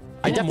I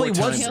definitely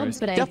more was time, Jailed,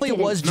 but I definitely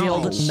didn't. was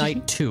jailed No.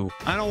 night 2.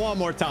 I don't want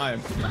more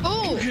time.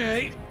 Oh!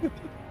 okay.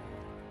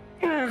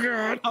 Oh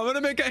god. I'm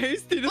gonna make a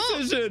hasty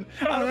decision.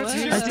 I was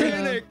that's just good.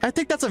 panic. I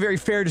think that's a very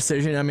fair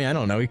decision. I mean, I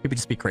don't know. He could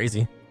just be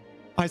crazy.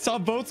 I saw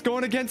votes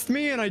going against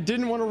me, and I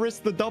didn't want to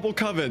risk the double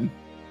coven.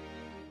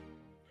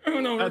 Oh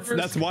no,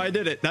 That's why I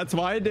did it. That's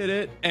why I did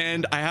it.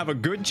 And I have a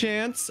good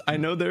chance. I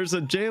know there's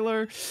a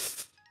jailer.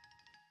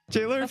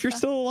 Jailer, if you're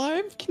still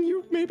alive, can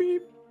you maybe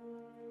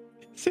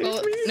save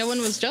Well, me? no one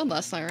was jailed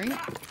last night,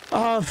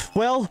 right?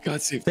 Well,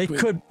 God save they Queen.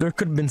 could. There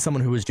could have been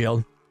someone who was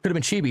jailed. Could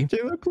have been Chibi.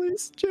 Jailer,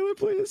 please. Jailer,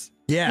 please.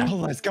 Yeah. Oh,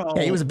 let's go.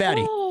 Yeah, he was a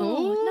baddie.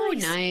 Oh,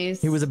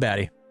 nice. He was a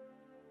baddie.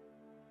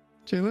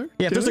 Jailer.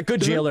 Yeah, if there's a good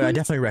jailer, I please?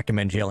 definitely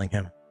recommend jailing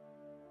him.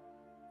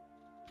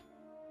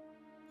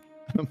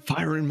 I'm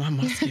firing my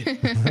musket.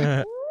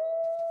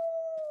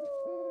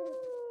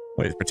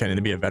 Wait, he's pretending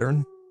to be a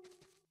veteran?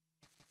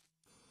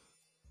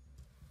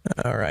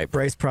 All right,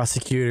 Bryce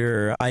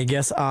prosecutor. I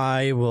guess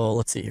I will.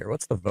 Let's see here.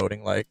 What's the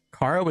voting like?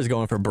 Kara was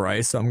going for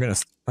Bryce, so I'm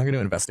gonna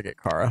investigate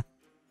Kara.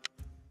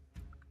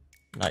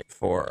 Night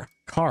 4,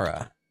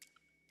 Kara.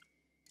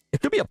 It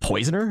could be a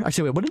poisoner.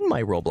 Actually, wait. What did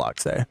my Roblox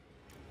say?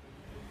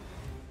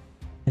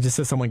 It just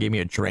says someone gave me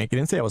a drink. It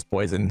didn't say I was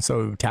poisoned.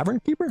 So tavern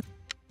keeper.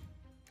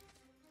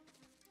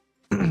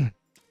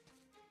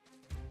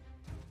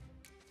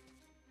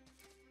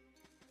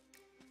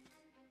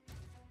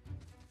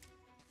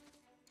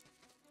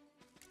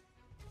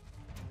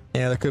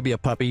 Yeah, there could be a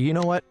puppy. You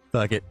know what?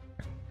 Fuck it.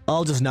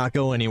 I'll just not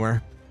go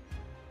anywhere.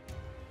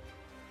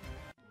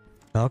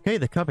 Okay,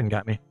 the coven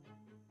got me.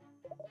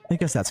 I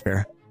guess that's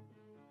fair.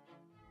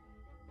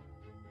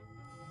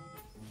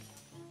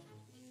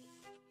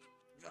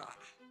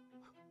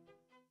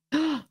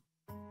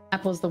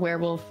 Apple's the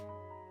werewolf.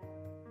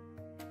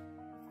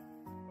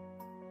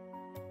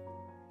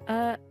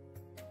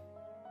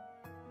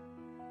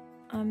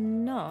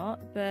 I'm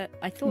not, but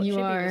I thought You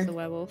Chibi are. was the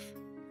werewolf.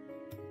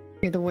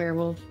 You're the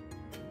werewolf.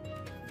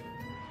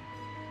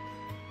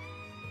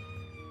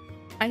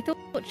 I thought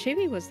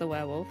Chibi was the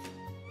werewolf.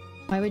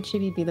 Why would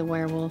Chibi be the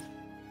werewolf?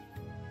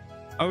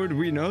 How would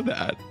we know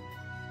that?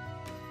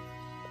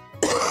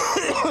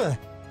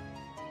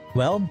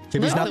 Well,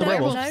 Chibi's not the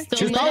werewolf. Still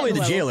She was not probably the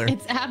werewolf. jailer.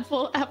 It's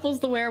Apple. Apple's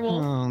the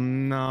werewolf. Oh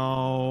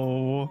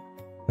no.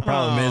 The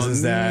problem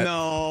is that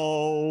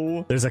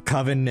no. there's a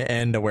coven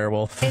and a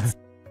werewolf.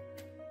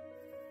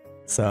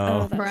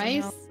 So that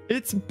Bryce? doesn't help.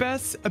 It's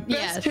best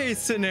Yes. case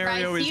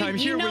scenario Bryce, is you- I'm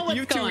you here know with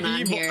you what's two going on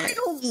evil. here. I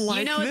don't You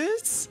like know-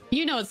 this.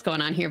 You know what's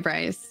going on here,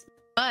 Bryce.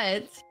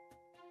 But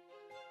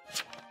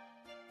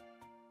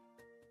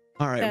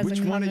All right, There's a which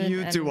one of coven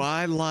you do and-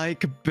 I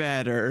like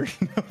better?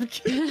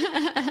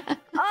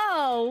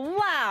 Oh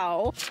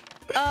wow!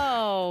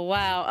 Oh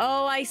wow!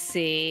 Oh, I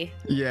see.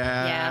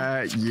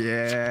 Yeah.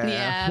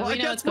 Yeah, Well, we I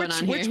know guess what's going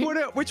on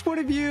here. Which one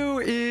of you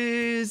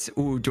is?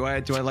 Ooh, do I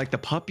like the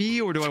puppy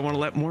or do I want to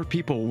let more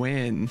people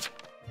win?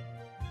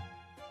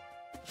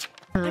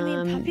 I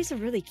mean, puppies are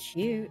really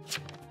cute.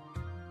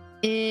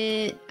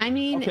 I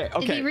mean,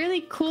 it'd be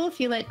really cool if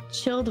you let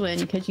Chilled win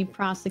because you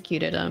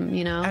prosecuted him,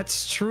 you know?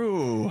 That's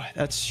true.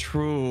 That's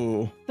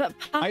true. But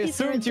I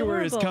assumed you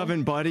were his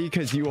coven buddy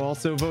because you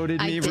also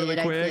voted me really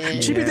quick.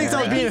 Chibi thinks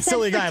I was being a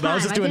silly guy, but I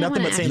was just doing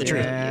nothing but saying the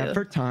truth. Yeah,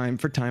 for time.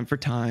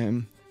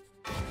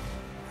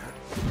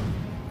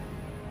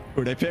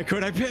 Who'd I pick?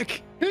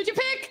 Who'd you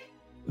pick?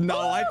 No,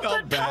 I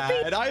felt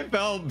bad. I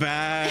felt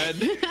bad.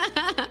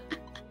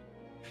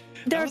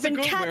 There have been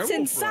cats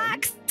in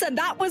sacks, and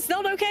that was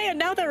not okay. And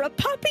now there are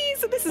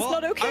puppies, and this is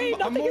not okay.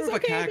 I'm more of a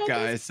cat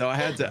guy, so I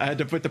had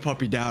to put the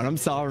puppy down. I'm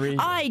sorry.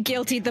 I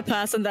guiltied the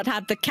person that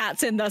had the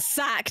cats in the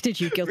sack.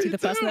 Did you guilty the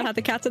person that had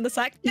the cats in the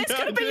sack? It's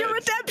gonna be your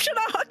redemption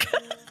arc.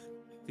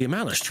 The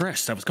amount of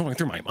stress that was going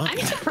through my mind.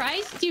 I'm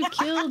surprised you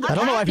killed. I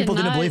don't know why people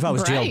didn't believe I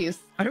was jailed.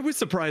 I was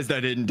surprised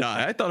I didn't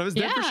die. I thought I was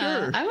dead for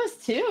sure. I was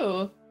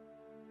too.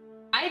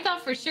 I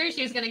thought for sure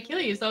she was gonna kill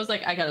you, so I was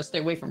like, I gotta stay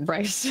away from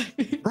Bryce.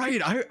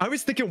 Right. I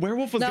was thinking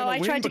Werewolf was gonna win.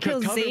 No, I tried to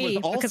kill Z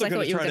because I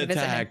thought you were gonna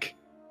visit him.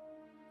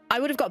 I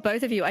would have got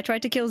both of you. I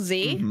tried to kill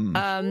Z,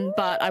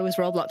 but I was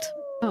rollblocked.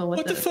 Oh,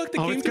 what the fuck?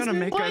 The it's gonna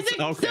make us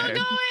still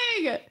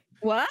going?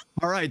 What?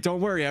 All right, don't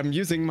worry. I'm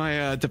using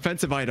my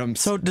defensive items.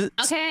 So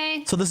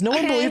okay. So does no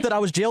one believe that I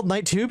was jailed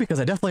night 2?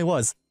 Because I definitely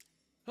was.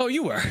 Oh,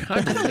 you were.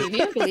 I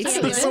believe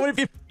you. So many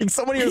people,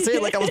 someone here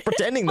saying like I was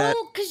pretending that.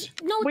 Oh, because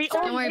no,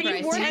 don't worry,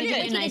 Bryce. You need to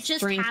get a nice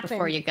drink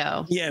before you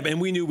go. Yeah, and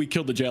we knew we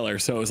killed the jailer,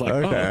 so it was like,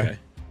 okay.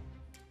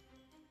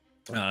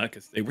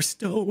 Because they were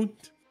stoned.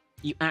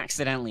 You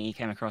accidentally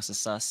came across as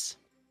sus.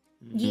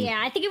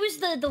 Yeah, I think it was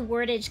the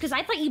wordage, because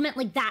I thought you meant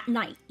like that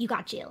night you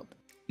got jailed.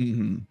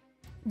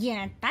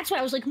 Yeah, that's why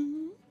I was like.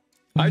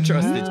 I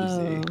trusted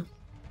you, Z.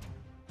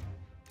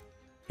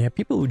 Yeah,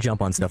 people who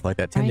jump on stuff like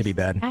that tend to be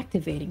bad.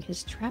 Activating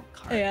his trap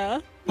card. Yeah.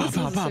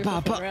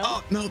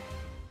 Oh no!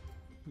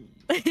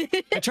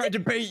 I tried to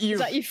bait you. Is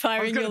that you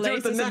firing your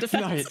lasers in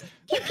defense?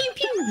 Pew pew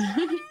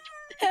pew.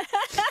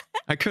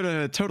 I could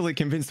have totally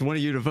convinced one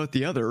of you to vote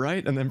the other,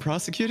 right? And then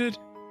prosecuted.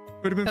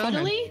 Would have been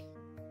totally.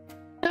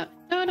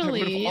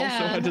 Totally.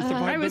 Yeah.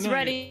 I was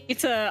ready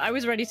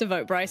to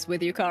vote Bryce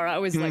with you, Kara. I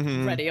was like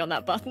ready on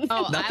that button.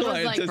 Oh, I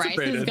was like, Bryce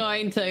is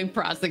going to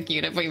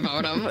prosecute if we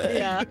vote him.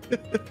 Yeah.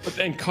 But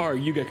then, Car,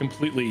 you get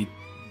completely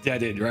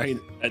deaded, right?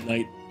 At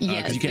night?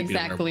 Yes, you can't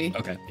exactly.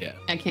 Okay, yeah.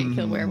 I can't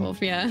kill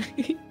werewolf, yeah.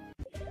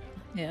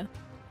 Yeah.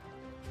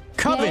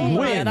 Coven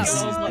wins! Yeah,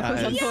 that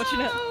was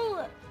unfortunate.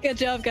 Good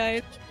job,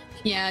 guys.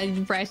 Yeah,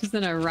 Bryce is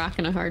in a rock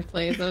and a hard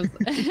place. That's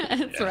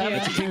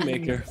That's a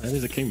kingmaker. That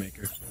is a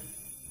kingmaker.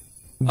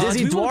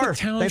 Dizzy Dwarf,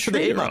 Town thanks for the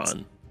Traitor 8 months.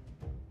 on.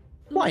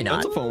 Why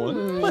not? That's a fun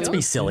one. Let's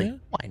be silly.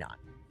 Why not?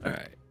 All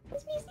right.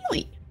 Let's be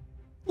silly.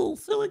 Little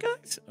silly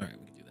guys. All right,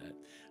 we can do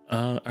that.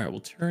 All right,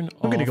 we'll turn off.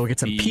 I'm gonna go get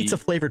some pizza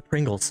flavored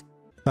Pringles.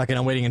 Fucking,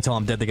 I'm waiting until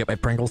I'm dead to get my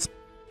Pringles.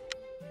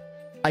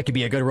 I could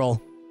be a good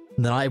roll,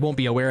 and then I won't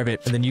be aware of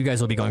it, and then you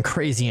guys will be going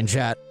crazy in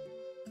chat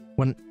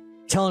when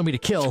telling me to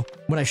kill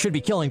when I should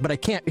be killing, but I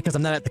can't because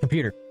I'm not at the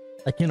computer.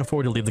 I can't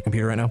afford to leave the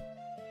computer right now.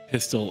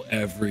 Pistol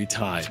every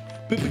time.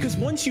 But because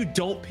once you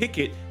don't pick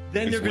it,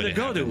 then they're going to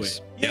go to it.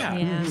 Yeah.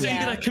 So you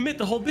got to commit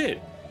the whole bit.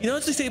 You know,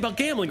 that's the thing about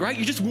gambling, right?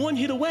 You're just one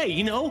hit away,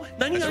 you know?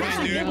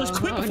 99% of gamblers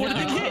quit before the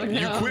big hit.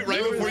 You quit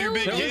right before your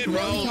big hit,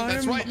 bro.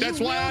 That's right. That's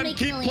why I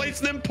keep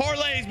placing them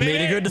parlays, man.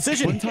 Made a good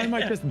decision. One time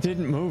I just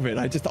didn't move it.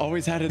 I just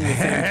always had it in the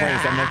same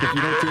place. I'm like, if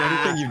you don't do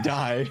anything, you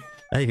die.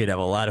 I could have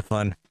a lot of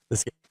fun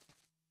this game.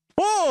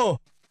 Whoa!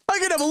 I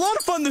could have a lot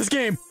of fun this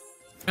game.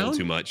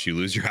 Too much, you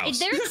lose your house.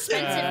 They're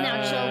expensive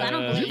now, Chilled. I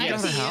don't believe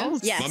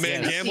it. Yes. My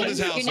man gambled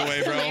his house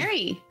away, bro.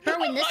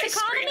 Bro, in this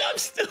economy, I'm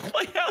still,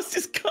 my house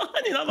is gone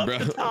and I'm up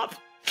the top.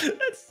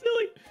 That's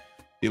silly.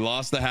 He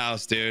lost the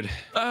house, dude.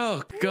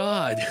 Oh,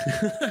 God.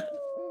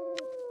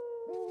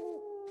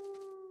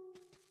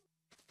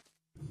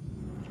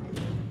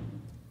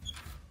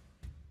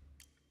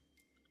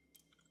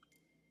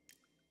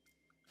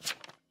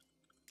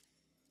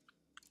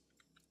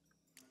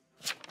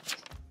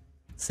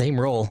 Same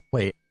role.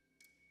 Wait.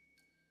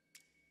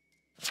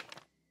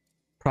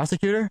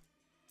 Prosecutor?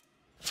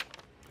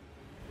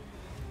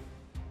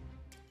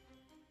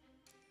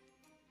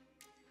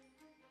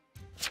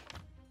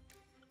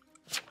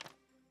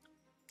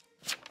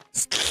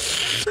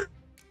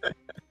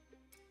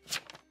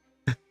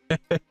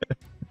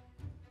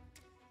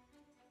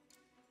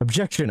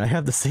 Objection, I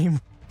have the same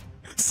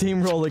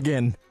role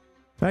again.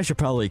 I should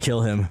probably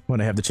kill him when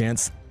I have the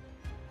chance.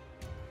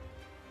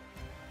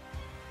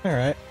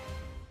 Alright.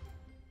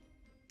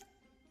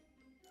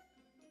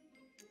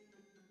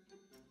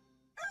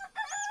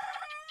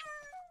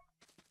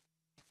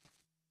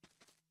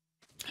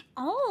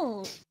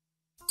 Oh.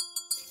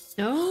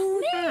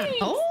 Oh. Nice.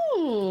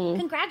 Oh.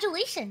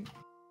 Congratulations.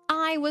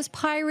 I was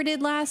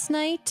pirated last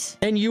night.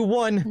 And you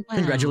won. Wow.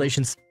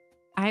 Congratulations.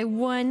 I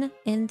won,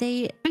 and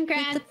they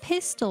Congrats. did the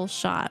pistol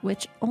shot,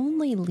 which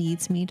only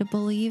leads me to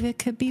believe it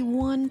could be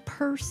one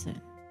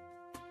person.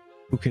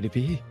 Who could it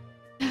be?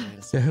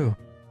 So who?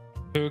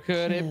 Who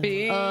could it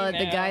be?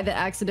 The guy that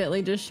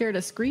accidentally just shared a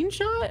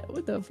screenshot?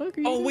 What the fuck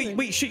are you doing?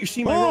 wait, shit, you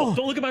see my roll.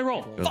 Don't look at my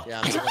roll. Fuck.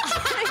 Yeah,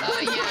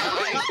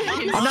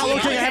 I'm not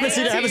looking. I haven't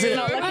seen it. I haven't seen it.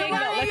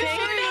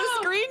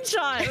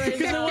 Screenshot.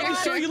 Because I want to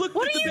show you. Look.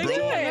 What are you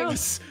doing? I'm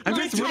just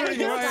wondering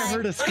why I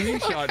heard a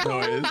screenshot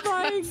noise. Oh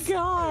my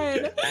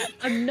god.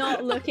 I'm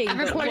not looking. I'm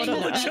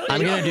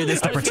gonna do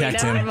this to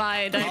protect him. Never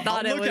mind. I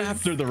thought it was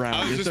after the round.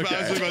 I was just about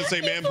to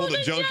say, man, pull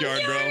the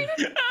junkyard, bro.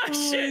 Oh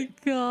shit.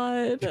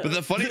 God. But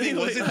the funny thing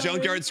wasn't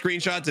junkyard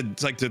screenshots.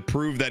 It's like to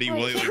prove that he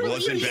really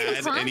wasn't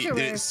bad, and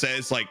it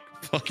says like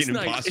fucking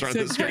imposter on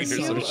the screen or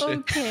some shit.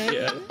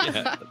 Okay.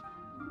 Yeah.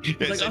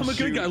 Like, I'm a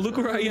good guy. Look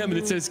where I am, and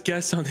it says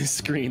guess on his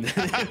screen.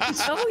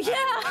 Oh yeah.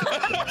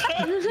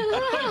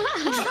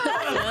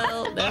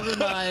 Well, never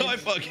mind. I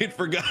fucking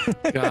forgot.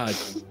 God,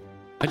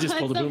 I just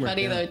pulled a boomer.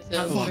 Funny though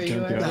too. Where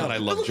you are. God, I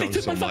love junk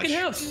so much.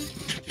 House.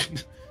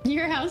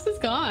 Your house is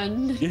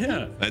gone.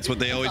 Yeah, that's what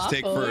they always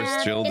take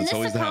first, Jill. It's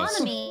always the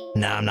house.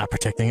 Nah, I'm not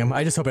protecting him.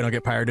 I just hope I don't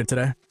get pirated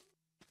today.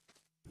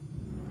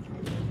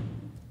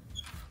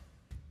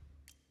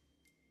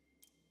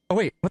 Oh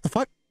wait, what the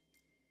fuck?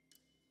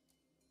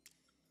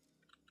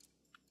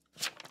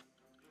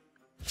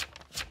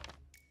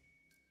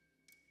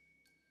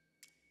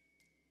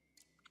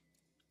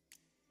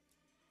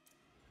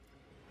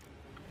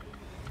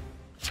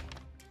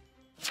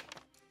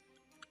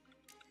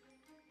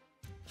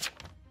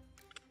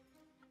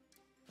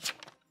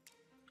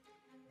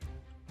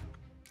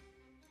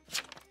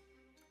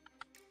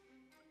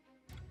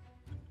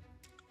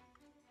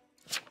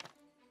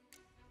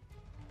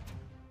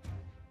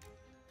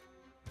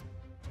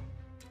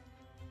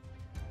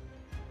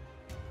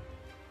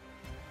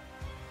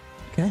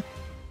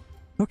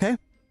 Okay.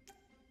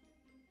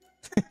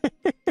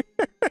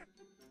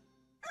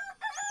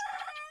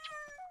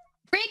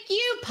 Frick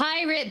you,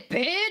 pirate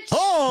bitch!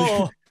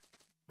 Oh!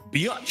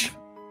 Biatch.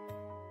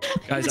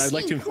 Guys, I'd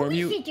like to inform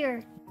you,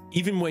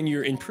 even when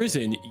you're in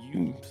prison,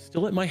 you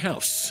still at my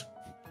house.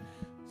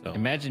 So.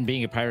 Imagine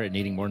being a pirate and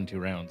needing more than 2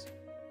 rounds.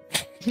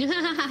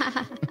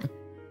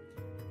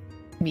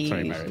 Me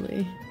Sorry,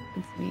 usually.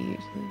 It's me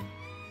usually.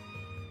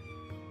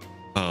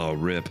 Oh,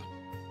 rip.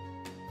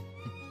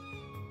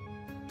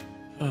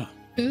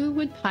 Who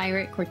would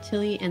pirate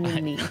Cortilli and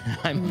then me?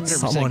 I'm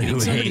someone who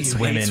hates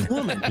women.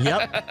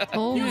 Yep.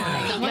 Oh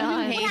my Someone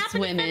god. who Hates happened to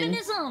women.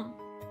 feminism.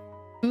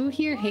 Who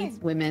here hates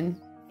women?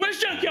 Where's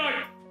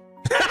Junkyard?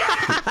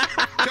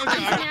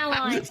 Now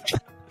on.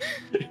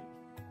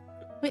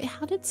 Wait,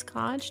 how did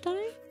Scotch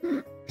die?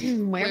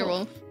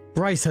 Werewolf.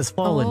 Bryce has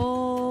fallen.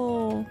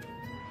 Oh.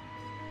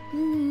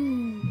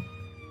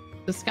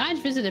 The Scotch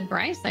visited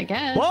Bryce, I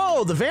guess.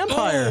 Whoa, the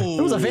vampire. Oh.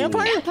 It was a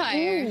vampire?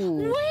 Vampire.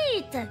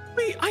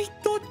 Wait, I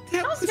thought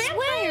that How's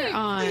vampire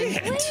on?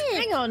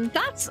 Hang on,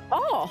 that's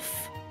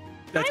off.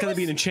 That's gotta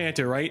be an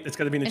enchanter, right? That's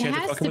gotta be an It enchanter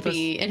has fucking to with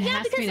be. us. It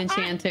has to be an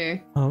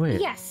enchanter. Oh, wait.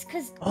 yes,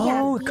 because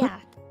Oh, it could- yeah.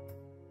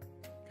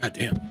 God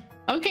damn.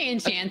 Okay,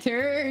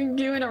 enchanter,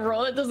 doing a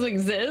role that doesn't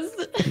exist.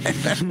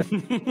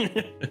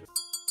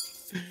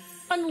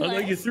 Although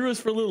you threw us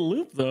for a little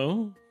loop,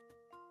 though.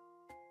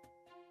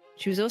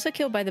 She was also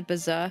killed by the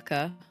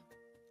berserker.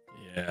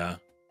 Yeah.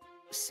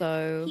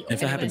 So If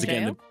that happens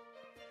again,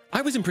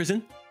 I was in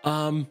prison.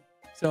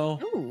 So.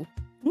 Ooh.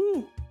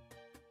 Woo.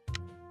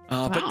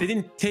 But they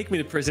didn't take me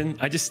to prison.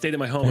 I just stayed at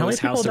my home. How I many was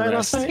house people died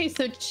arrest. last night? Okay,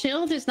 so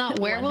Chilled is not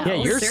werewolf. Yeah,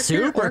 you're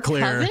berserker, super or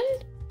clear. Cousin?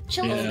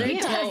 Children,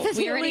 Yeah,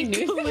 we already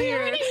knew that. We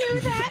already knew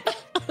that.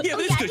 Yeah,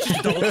 but it's good.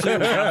 Just double check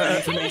the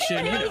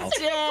information, you know.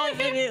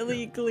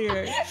 Definitely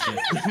clear.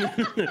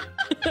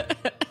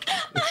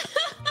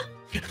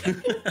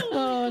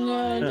 Oh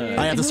no, dude.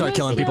 I have to start Who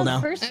killing was people here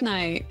now. First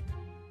night.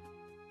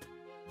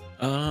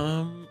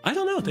 I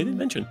don't know. They didn't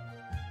mention.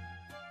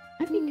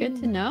 That'd be good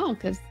to know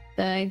because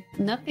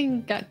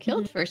nothing got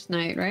killed first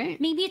night, right?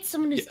 Maybe it's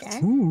someone who's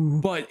dead. Ooh.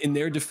 But in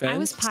their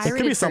defense, It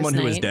could be someone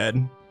who is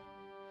dead.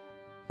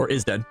 Or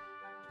is dead.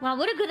 Wow,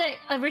 what a good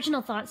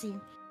original thought scene.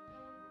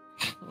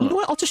 You know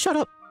what? I'll just shut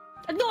up.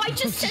 No, I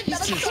just said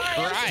that. I'm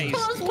sorry.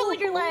 I was pulling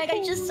your leg.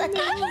 I just said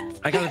that.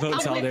 I gotta vote in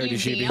solidarity,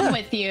 G. Shibi. I'm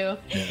with you.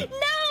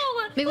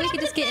 No! Maybe we could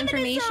just get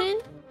information.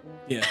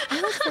 Yeah.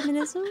 I love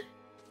feminism.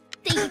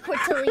 Thank you,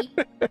 Cortilli.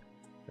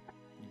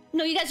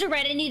 No, you guys are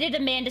right. I needed a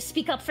man to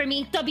speak up for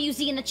me.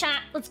 WZ in the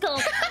chat. Let's go.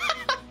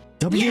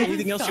 W.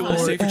 Anything else you want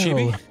to say for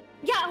Chibi?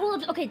 Yeah,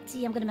 hold up. Okay,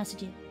 see, I'm gonna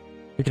message you.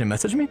 You're gonna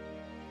message me?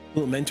 A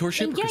little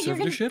mentorship or Yeah, you're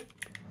gonna- conservatorship?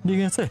 What are you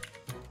gonna say?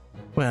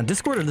 Wait, on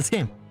Discord or this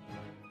game?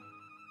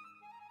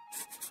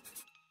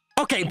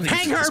 Okay,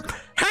 hang her!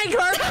 Hang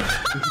her!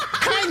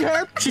 Hang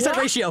her! She said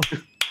ratio.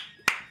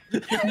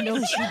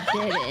 No, she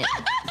didn't.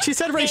 She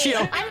said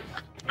ratio.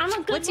 I'm a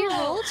good What's your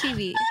role. role,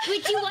 TV?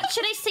 Wait,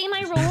 should I say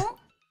my role?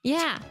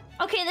 Yeah.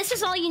 Okay, this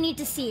is all you need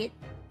to see.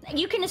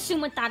 You can assume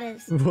what that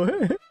is.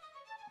 What?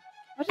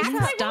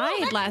 Minx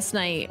died last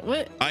night.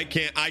 What? I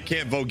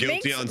can't vote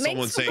guilty on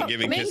someone saying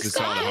giving kisses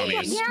to all the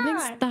homies. Yeah.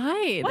 Minx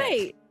died.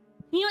 Wait.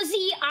 You know,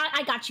 Z,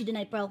 I got you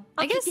tonight, bro.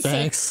 I guess- keep you safe.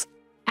 Thanks.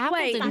 Apple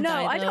Wait, didn't no,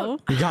 die, I though.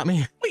 don't. You got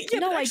me. Wait, yeah,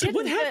 No, but I actually, didn't.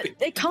 what but happened?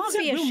 It can't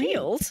be a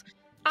shield.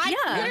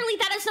 Literally,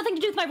 that has nothing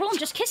to do with my role. I'm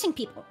just kissing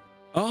people.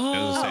 I was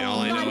gonna say, all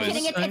I No, know I'm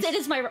kidding. is It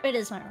is my role.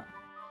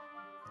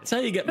 That's how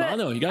you get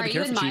mono. You gotta be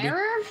careful, Are you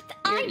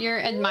admirer? You're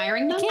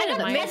admiring them? I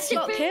got messed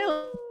up.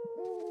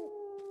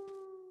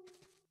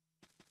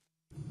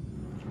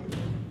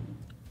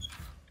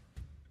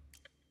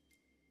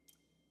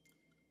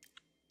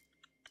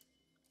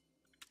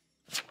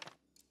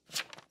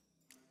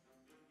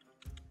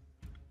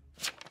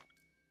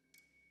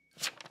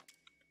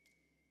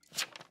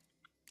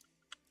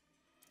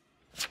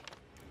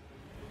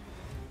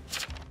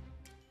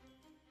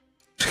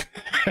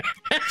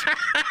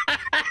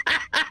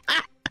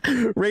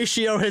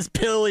 Ratio his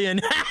pillion.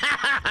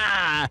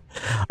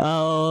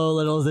 Oh,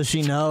 little does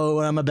she know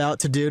what I'm about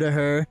to do to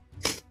her.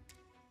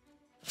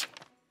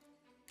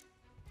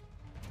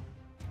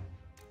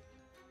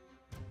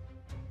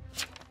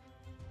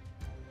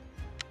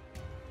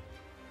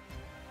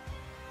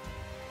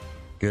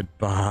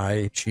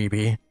 Goodbye,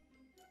 Chibi.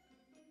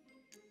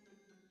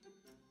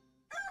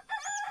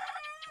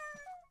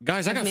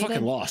 Guys, I got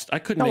fucking lost. I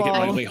couldn't make it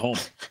my way home.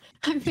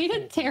 I made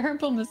a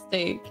terrible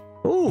mistake.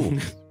 Ooh,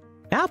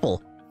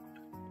 apple.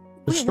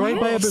 Destroyed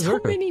by a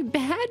berserker. So many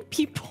bad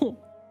people.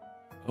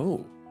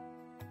 Oh.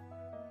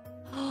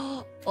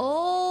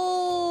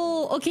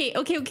 Oh, okay.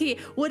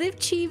 What if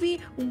Chibi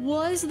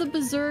was the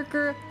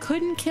berserker,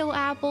 couldn't kill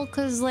Apple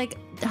because like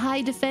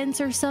high defense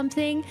or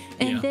something,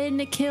 and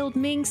then killed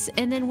Minx,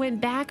 and then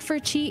went back for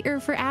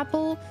for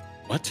Apple?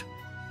 What?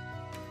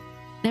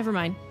 Never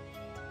mind.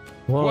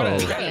 Whoa. What a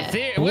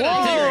theory. What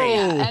a theory.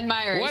 Yeah,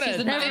 admire. What She's a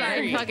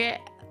admiring. Fuck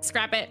it.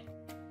 Scrap it.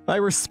 I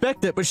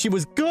respect it, but she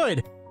was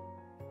good.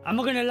 I'm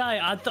not gonna lie.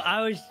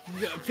 I was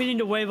feeling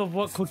the wave of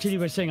what Cortilli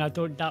was saying. I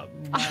thought that.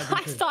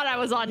 I thought I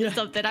was onto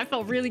something. I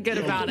felt really good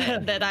about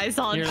it. That I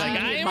saw. You're like,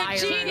 Chibi I'm a admire her.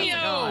 genio.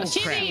 Oh,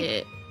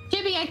 Chibi,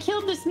 Chibi, I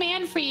killed this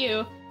man for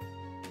you.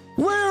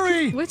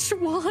 Larry! Which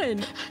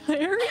one?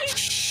 Larry?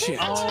 Shit.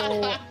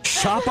 Oh.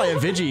 Shot by a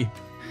Vigi.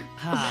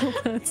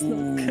 That's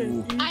not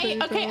good.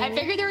 I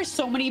figured there were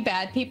so many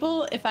bad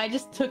people. If I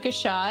just took a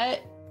shot,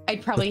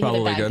 I'd probably hit a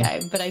probably bad good.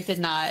 guy, but I did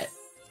not.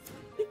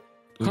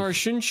 Car,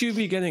 shouldn't you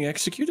be getting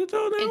executed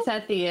though now? It's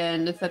at the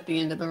end. It's at the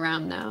end of the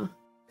round now.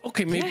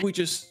 Okay, maybe should we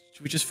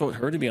just vote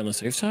her to be on the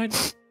safe side?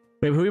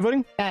 Wait, who are we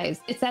voting?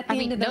 Guys, it's at the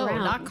end of the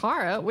round. Not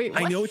Kara. Wait,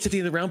 what? I know it's at the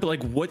end of the round, but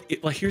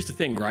like, here's the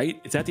thing, right?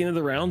 It's at the end of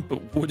the round,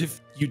 but what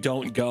if you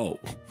don't go?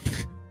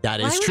 That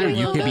is Why would true. I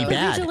You vote could be for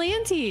bad.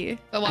 Vigilante?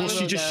 But why Well,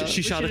 would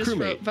she shot a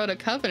crewmate. Vote a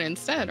coven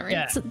instead, right?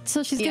 Yeah.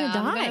 So she's gonna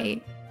die.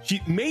 She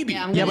maybe.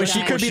 Yeah, but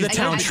she could be the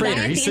town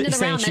traitor. He's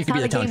saying she could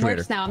be the town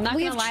traitor. Now I'm not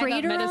We gonna have lie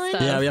traitor about meta on?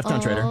 stuff. Yeah, we have town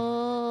traitor.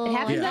 It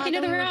happens Yeah. at the end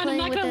of the round. I'm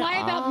not gonna lie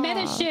about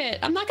meta Oh. shit.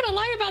 I'm not gonna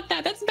lie about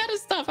that. That's meta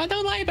stuff. I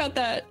don't lie about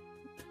that.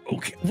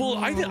 Okay. Well,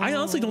 I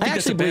honestly don't I think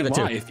that's a actually believe bad it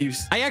too. lie. If you,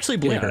 I actually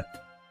believe her.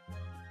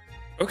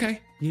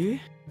 Okay. Yeah.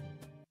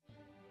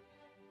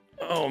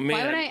 Oh man.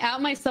 Why would I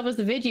out myself as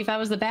the Vigi if I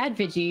was the bad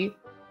Vigi?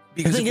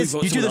 Because The thing if we is,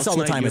 vote you do someone this else all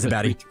the tonight, time you as a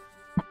have baddie.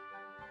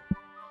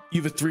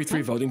 You have a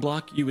 3-3 voting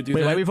block. You would do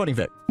Wait, that. why are we voting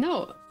Vic?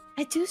 No.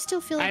 I do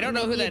still feel like I don't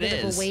know who that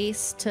a is.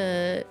 waste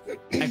to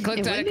I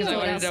clicked on it because I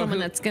wanted to know someone who,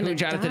 that's gonna who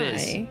Jonathan die.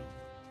 is.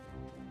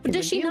 But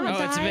does she not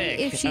Oh, it's die Vic.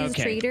 if she's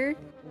Okay. a traitor?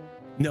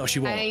 No, she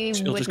won't. I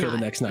She'll would just go the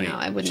not. next night. No,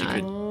 I would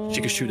not.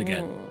 She could shoot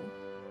again.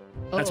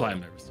 That's Oh. why I'm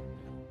nervous.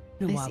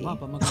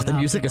 The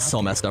music is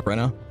so messed up right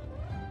now.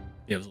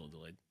 Yeah, it was a little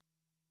delayed.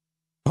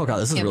 Oh god,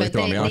 this is Yeah, really but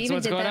throwing me they off. even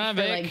What's did going that on,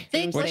 for, Vic?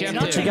 like, What you up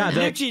What you got,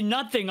 Vic? Literally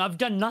nothing. I've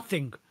done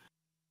nothing.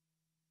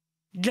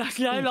 Last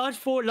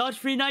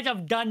 3 nights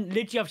I've done.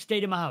 Literally, I've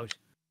stayed in my house.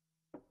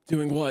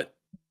 Doing what?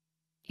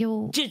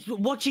 Yo, Just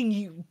watching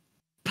you.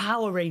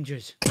 Power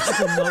Rangers.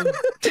 I don't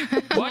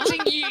know. Watching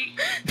you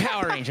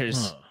Power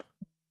Rangers.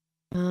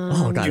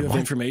 Oh Do god, you have what?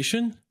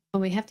 information? Well,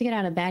 we have to get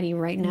out of baddie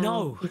right now.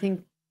 No. You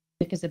think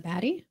Vic is a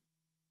baddie?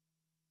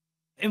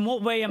 In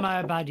what way am I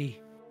a baddie?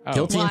 Oh.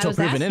 Guilty Well, I until was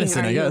proven asking,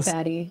 innocent, are I you a guess.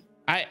 baddie?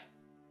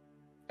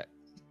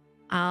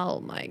 oh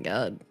my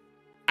god.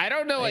 I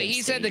don't know what I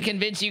he said to see.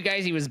 convince you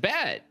guys he was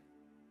bad.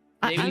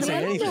 I didn't say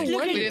don't anything. know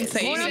what He it didn't is.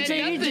 say What I'm he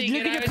saying said is just nothing,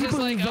 look and I at was the just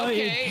people like, who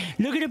voted. okay.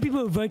 Look at the people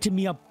who voted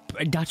me up.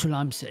 That's what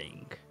I'm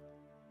saying.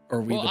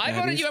 Are we Well, the I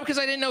voted baddies? you up because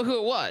I didn't know who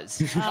it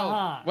was.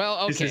 Uh-huh. Oh, well,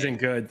 okay. This isn't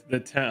good.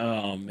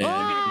 Oh man.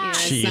 Yeah, it's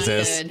not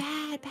Jesus. good.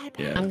 Bad.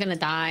 Yeah. I'm gonna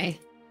die.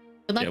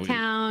 Good luck, Yeah, we-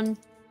 town.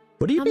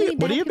 Would you How many be? Would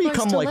bad you people are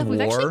become still like left? war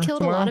We've actually killed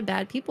tomorrow? a lot of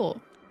bad people.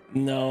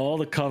 No, all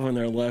the coven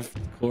are left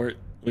court,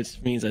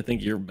 which means I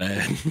think you're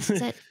bad. Is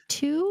that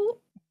 2?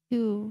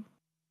 2.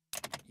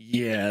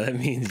 Yeah, that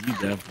means you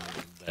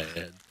definitely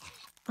bad.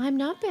 I'm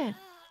not bad.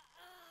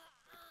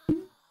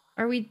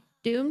 Are we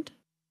doomed?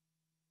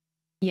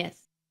 Yes.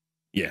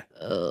 Yeah.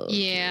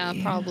 Yeah,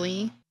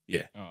 probably.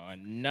 Yeah. Oh,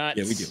 nuts.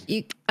 Yeah,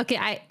 we do. Okay,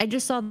 I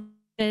just saw.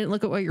 I didn't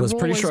look at what your Was role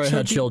pretty was. sure I had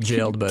Can Chill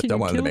jailed, but can I you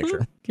wanted to kill make them?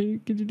 sure.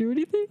 Can you do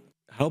anything?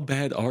 How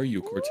bad are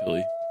you,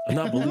 Cortilli? I'm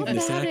not believing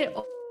this Not bad act. at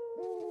all.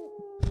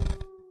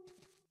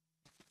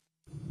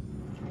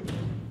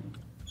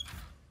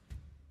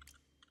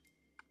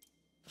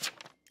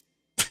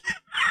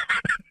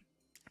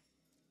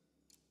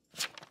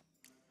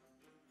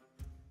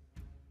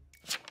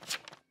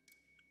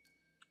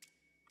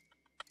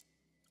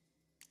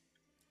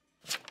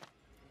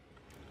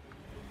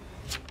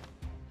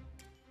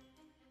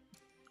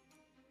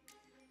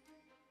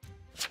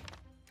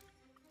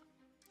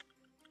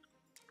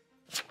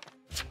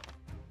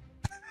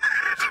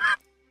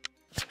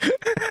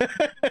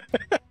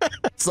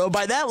 So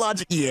by that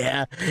logic,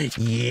 yeah.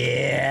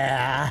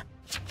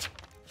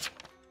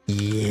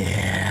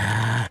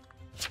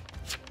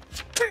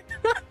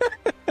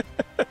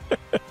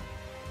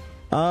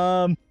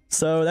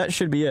 So that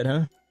should be it,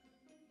 huh?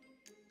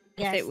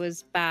 If it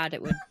was bad,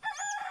 it would.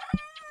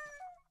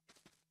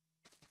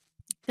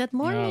 Good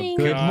morning.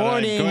 Good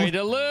morning. I'm going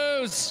to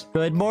lose.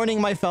 Good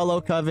morning, my fellow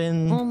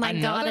coven. Oh my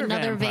god,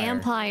 another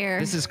vampire.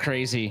 This is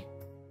crazy.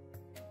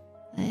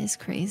 That is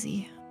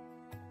crazy.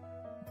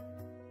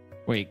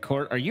 Wait,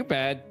 Court, are you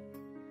bad?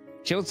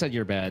 Shield said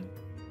you're bad.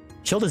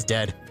 Shield is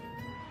dead.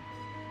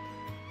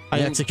 I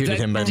executed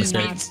him by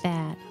mistake.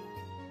 Not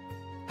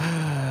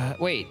bad.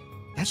 Wait,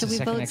 that's Should the we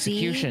second vote Z?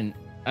 execution.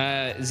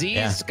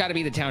 Z's got to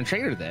be the town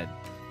traitor then.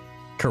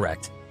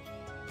 Correct.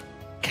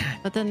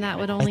 But then that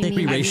would only think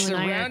we mean ratioed- you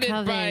and I are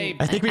coven.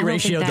 I think we don't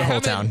ratioed the that-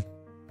 whole town.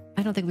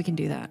 I don't think we can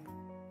do that.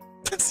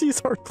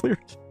 C's are cleared.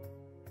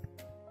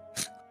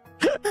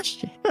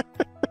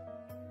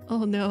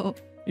 Oh no.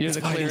 You're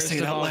That's why I didn't say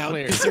it out loud.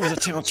 Because there was a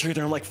town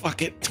traitor. I'm like,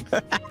 fuck it.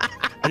 I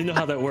didn't know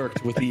how that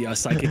worked with the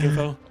psychic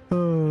info.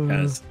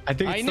 I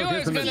think I it knew still I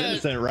gives was him as gonna-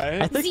 innocent,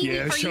 right? I think Yeah,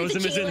 it shows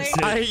him as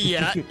innocent.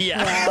 yeah. You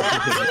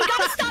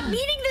gotta stop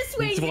meeting this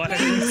way. That's why I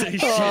didn't say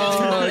shit.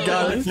 Oh my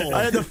god.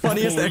 I had the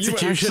funniest You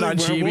execution on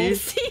actually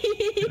Chibi.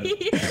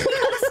 We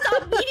gotta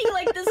stop meeting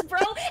like this, bro.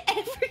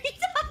 Every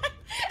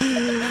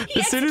time.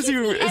 As soon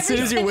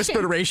as you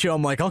whispered ratio,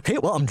 I'm like, okay,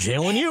 well, I'm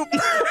jailing you.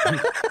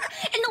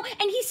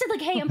 And he said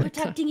like, hey, I'm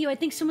protecting you. I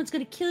think someone's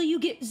gonna kill you.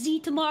 Get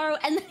Z tomorrow,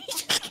 and then he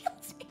just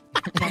kills me.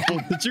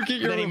 Did you get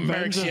your Then he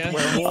revenge? murks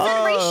with you.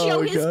 werewolf?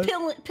 Ratio his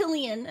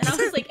pillion, and I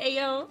was like,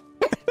 ayo.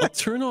 I'll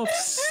turn off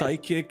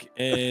psychic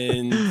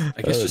and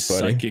I guess just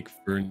funny. psychic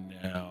for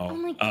now. Oh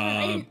my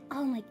god.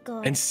 Oh my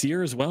god. And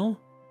seer as well.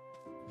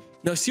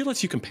 No, seer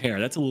lets you compare.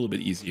 That's a little bit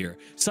easier.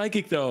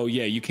 Psychic though,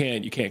 yeah, you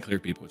can't clear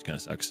people, which kind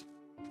of sucks.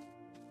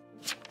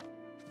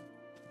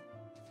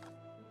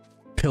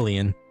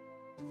 Pillion.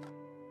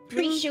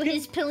 Ratio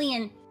his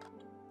pillion.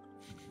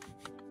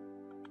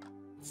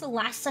 It's the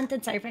last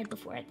sentence I read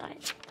before I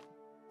died.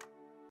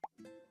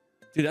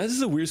 Dude, this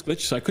is a weird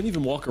glitch. So I couldn't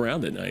even walk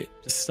around at night,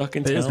 just stuck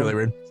in town. It is really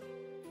weird.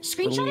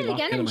 Screenshot Literally it locked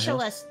again into and my show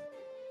house. us.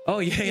 Oh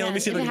yeah, let me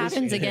see if if it I can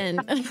happens again.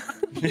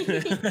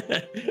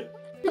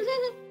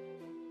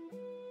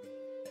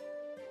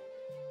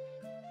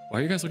 Why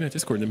are you guys looking at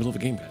Discord in the middle of a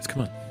game, guys?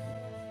 Come on.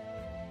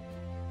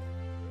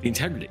 The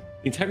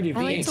integrity of I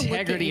the like game. to look at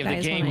integrity you of the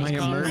guys game when I My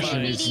scroll.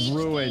 immersion is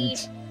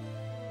ruined.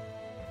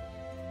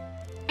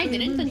 I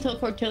didn't until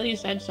Cordelia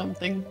said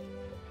something.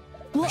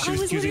 Well, She I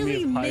was was accusing me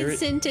literally of pirate.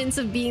 mid-sentence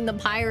of being the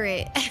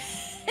pirate.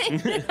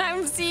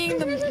 I'm seeing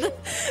the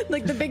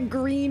like the big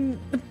green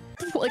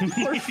like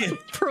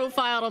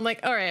profile. And I'm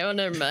like, all right, well,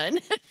 never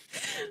mind.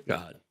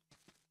 God.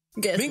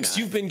 Guess Minx, not.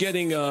 you've been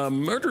getting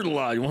murdered a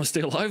lot. You want to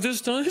stay alive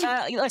this time?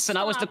 Listen,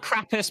 I was the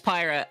crappiest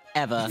pirate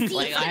ever.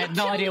 Like, I had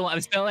no idea what I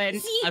was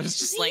doing. I was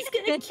just like,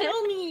 Z's gonna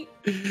kill me.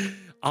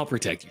 I'll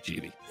protect you,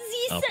 Chibi.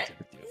 Z I'll said,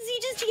 protect you. Z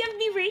just DM'd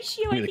me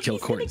ratio. I'm gonna kill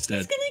Court He's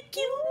instead. gonna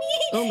kill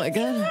me. Oh my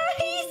god.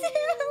 Guys,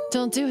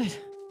 Don't do it.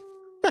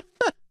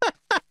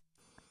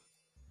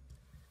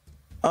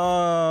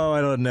 Oh,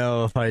 I don't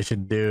know if I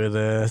should do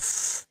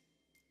this.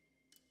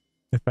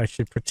 If I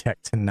should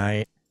protect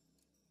tonight.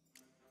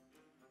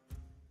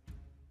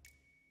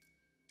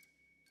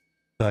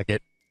 Fuck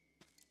it.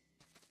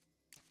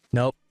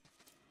 Nope.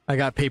 I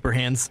got paper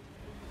hands.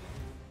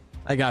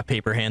 I got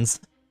paper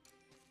hands.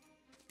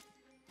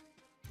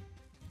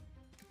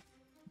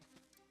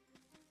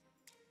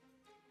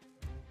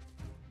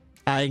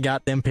 I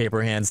got them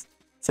paper hands.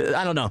 So,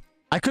 I don't know.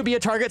 I could be a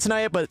target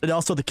tonight, but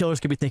also the killers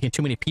could be thinking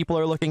too many people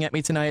are looking at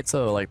me tonight,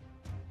 so like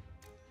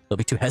they'll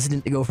be too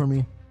hesitant to go for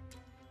me.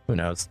 Who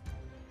knows?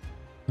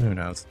 Who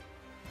knows?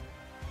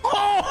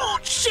 Oh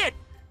shit!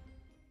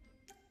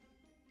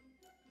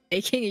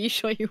 Hey King, are you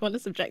sure you want to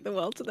subject the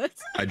world to this?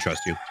 I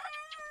trust you.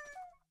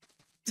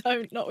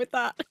 Don't, not with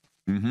that.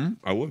 Mm-hmm.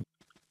 I would.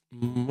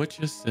 What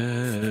you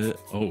said?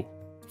 Oh.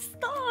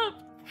 stop.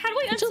 How do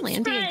I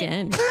Vigilante unsubscribe?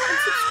 again.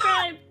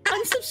 Unsubscribe.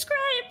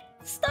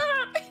 Unsubscribe.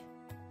 Stop.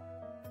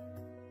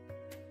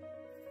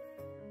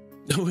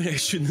 No, I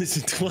shouldn't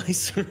listen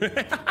twice.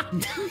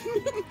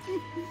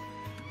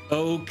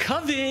 Oh,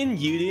 Coven,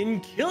 you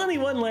didn't kill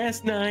anyone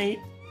last night.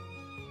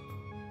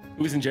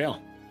 Who was in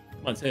jail?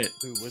 Come on, say it.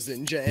 Who was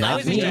in jail? I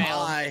was in jail.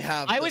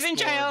 I was in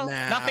jail.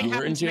 Nothing You were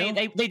in happened to me.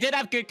 jail? They did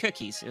have good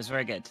cookies. It was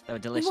very good. They were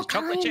delicious. What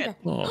Chocolate kind? chip.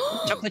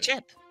 Oh. Chocolate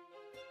chip.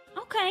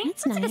 Okay.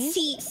 That's Like a nice.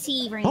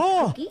 C rank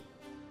Oh! cookie.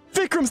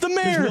 Vikram's the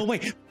mayor! There's no way.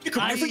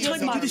 Vikram, every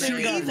time you do this, you're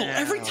finger evil. now.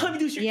 Every time you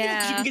do this, you're evil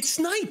 'cause you Yeah. can get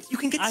sniped. You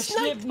can get I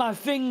sniped. slipped my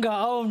finger.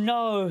 Oh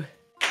no.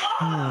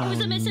 It was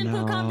a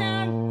misinput. Calm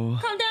down.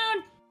 Calm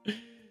down.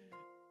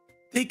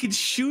 They can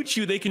shoot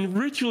you. They can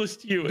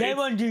ritualist you. They It's-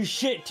 won't do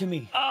shit to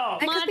me. Oh,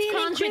 Come on, let's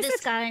conjure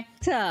this guy.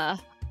 Duh.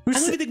 I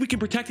don't even think we can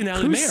protect an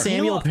alley Who's mayor.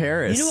 Samuel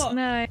Paris? You know what?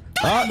 No.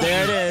 Oh,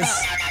 there it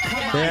is.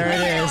 There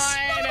it is.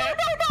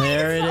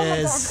 There it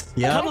is.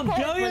 Yep. Come on,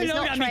 blow your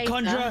load at me,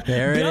 Condra.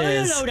 There it blow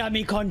is. your load at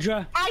me,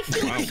 Condra. I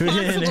feel Who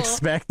didn't responsible.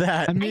 expect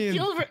that? I mean,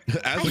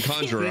 As a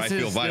conjurer, I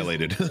feel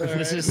violated.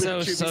 This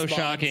is so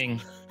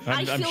shocking.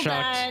 I'm feel shocked.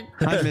 bad.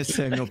 I miss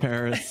Samuel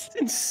Paris.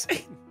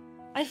 Insane.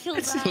 I feel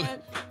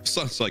bad.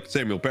 Sounds like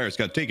Samuel Paris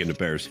got taken to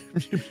Paris.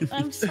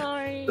 I'm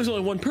sorry. There's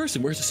only one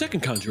person. Where's the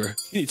second conjurer?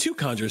 You need 2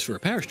 conjurers for a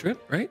Paris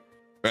trip, right?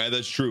 Right,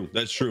 that's true.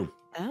 That's true.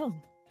 Oh.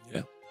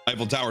 Yeah.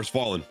 Eiffel Tower's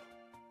fallen.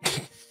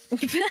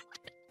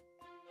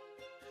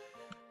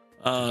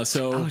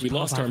 So we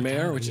lost our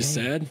mayor, which is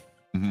sad.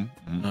 When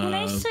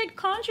I said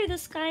conjure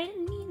this guy, I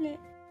didn't mean it.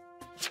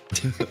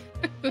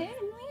 I didn't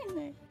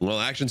mean it. Well,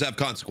 actions have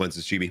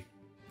consequences, Chibi.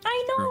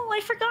 I know. I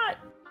forgot.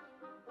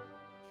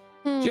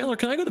 Jailor,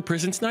 can I go to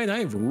prison tonight? I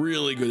have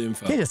really good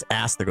info. You just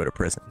asked to go to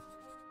prison.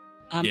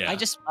 Yeah. I'd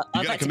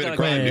gotta like to commit go a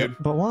crime, again. dude.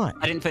 But why?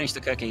 I didn't finish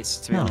the cookies,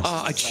 to be No. honest.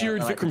 I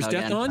cheered I'd like to Vikram's go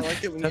death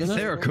again. on.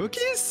 There are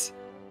cookies?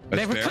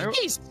 That's Favorite fair.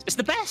 cookies. It's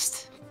the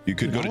best. You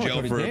could go to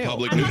jail for a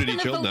public I'm not nudity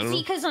gonna children. I vote don't Z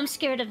know. because I'm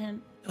scared of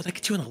him. No, they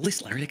get you on a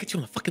list, Larry. They get you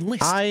on a fucking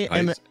list. I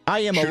am a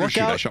Shoot or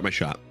shoot, I lookout. shot my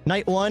shot.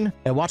 Night 1,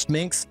 I watched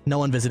Minx. No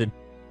one visited.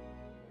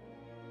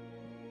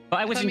 But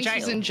I was That in means jail.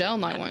 she's in jail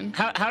night 1.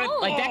 How did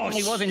I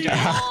definitely was in jail.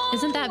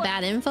 Isn't that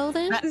bad info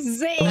then? That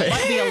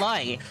might be a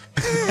lie.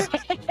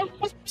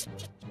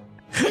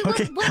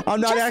 Okay,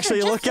 I'm not actually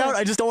a lookout.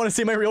 I just don't want to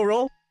see my real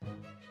role.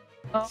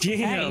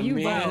 Yeah, you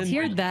man.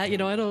 volunteered that, you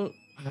know, I don't.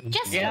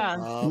 Yeah.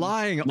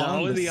 Lying No,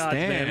 on what are the the odds,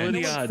 man? What are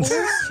the stand. odds?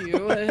 Force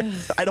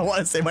you. I don't want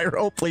to say my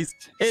role, please.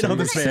 Hey, know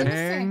this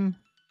man.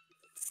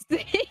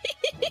 Saying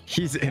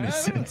he's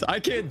innocent. I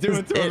can't do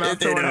it to him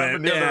after what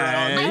happened the other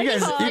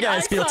round. You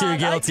guys feel too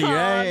guilty,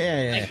 right?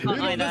 Yeah. Can't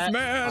lie that.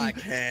 I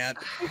can't.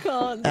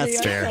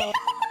 That's fair.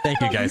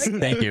 Thank you, guys.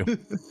 Thank you.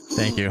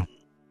 Thank you.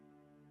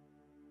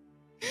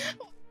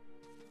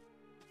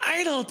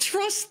 I don't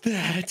trust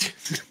that.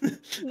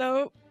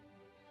 No.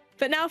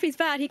 But now if he's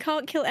bad, he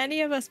can't kill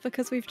any of us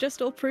because we've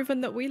just all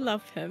proven that we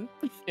love him.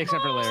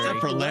 Except for Larry. Except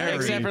for Larry.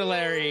 Except for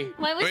Larry.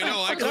 Why was Wait,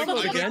 no, I that?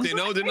 clicked you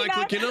know, didn't I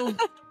click you know?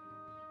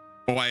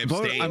 Oh, I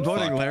abstained. I'm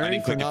voting Fuck, I Larry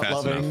didn't for click it not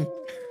fast loving. enough.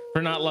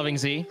 For not loving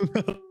Z.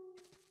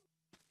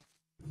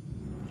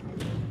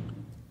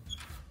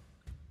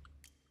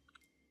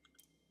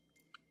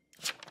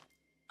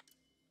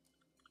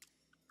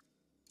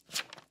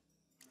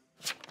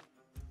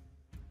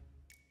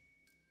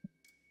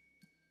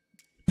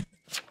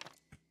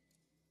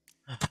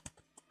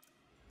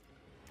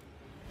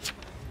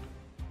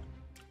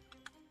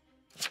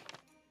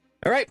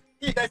 All right.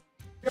 See you guys.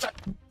 Goodbye.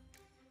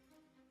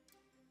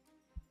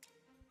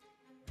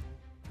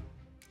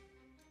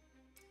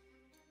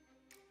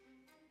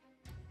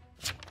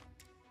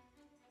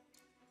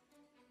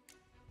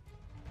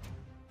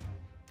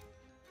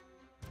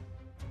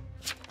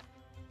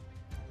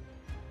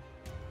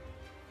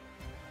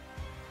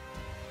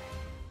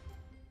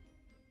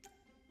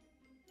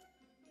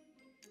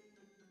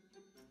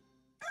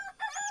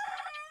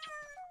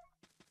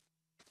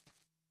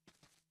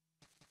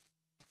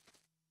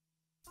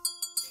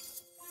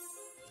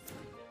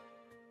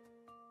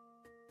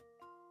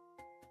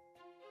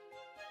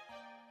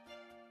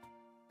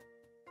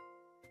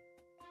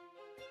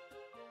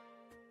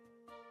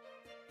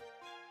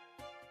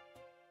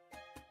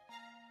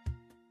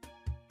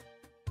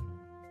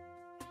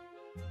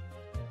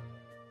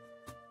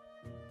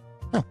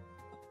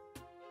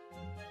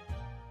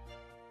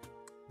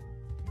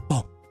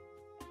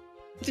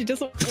 She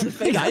doesn't want to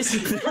Hey guys.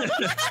 Izzy.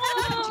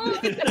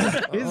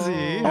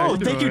 Oh,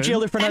 thank you,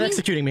 Jailor, for not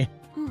executing me.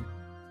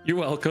 You're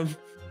welcome.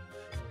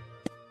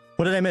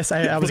 What did I miss?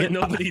 I was getting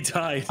nobody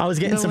died. I was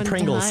getting some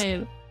Pringles.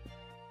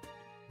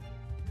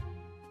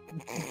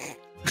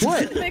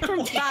 What?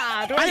 Vikram's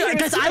bad.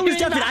 Guys, I was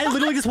jumping. I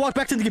literally just walked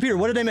back to the computer.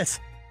 What did I miss?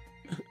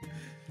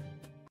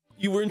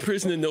 You were in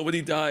prison and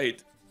nobody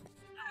died.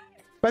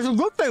 That's a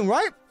good thing,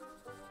 right?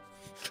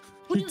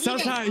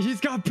 Sometimes he's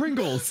got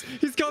Pringles.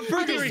 He's got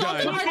Pringles,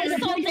 guys.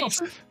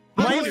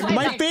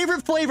 My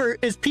favorite flavor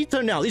is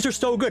pizza now. These are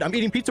so good. I'm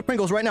eating pizza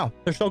Pringles right now.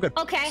 They're so good.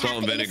 Okay, I Salt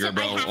have and to vinegar, innocent.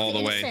 bro, I have all to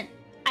the way. innocent.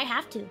 I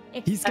have to.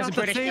 He's As got a the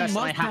British same person,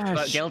 I have to vote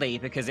mustache. guilty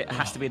because it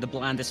has to be the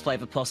blandest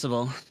flavor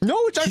possible. No,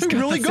 it's He's actually got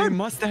really the same good.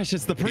 mustache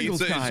as the Pringles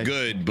Pizza guy. is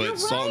good, but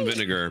salt and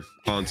vinegar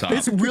on top.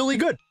 It's really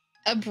good.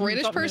 A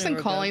British person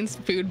calling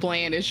food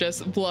bland is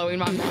just blowing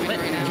my mind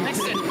right now.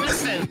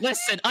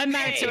 Listen. I'm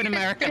married to an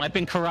American. I've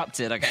been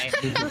corrupted, okay?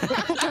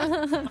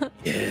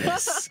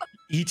 Yes.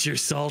 Eat your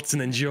salts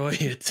and enjoy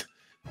it.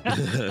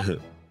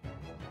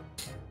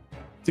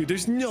 Dude,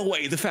 there's no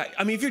way the fact.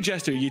 I mean, if you're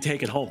Jester, you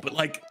take it home, but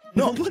like,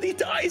 nobody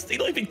dies. They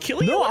don't even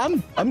kill you. No,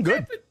 I'm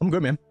good. I'm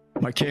good, man.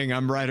 My king,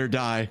 I'm ride or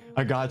die.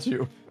 I got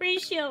you.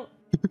 Ratio.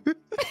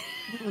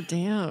 Oh,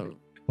 damn.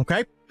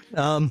 Okay.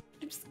 I'm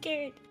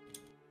scared.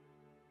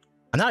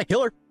 I'm not a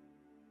killer.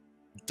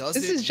 Does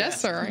This it? is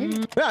Jester,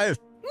 right? Yeah. it is.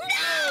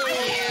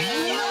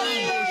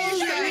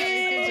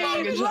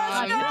 Good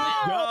job.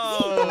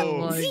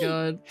 Oh my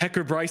god.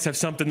 Hecker Bryce have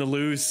something to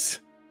lose.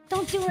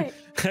 Don't do it.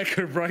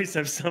 Hecker Bryce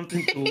have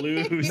something to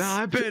lose.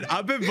 Nah,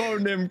 I've been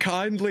voting him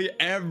kindly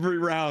every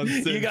round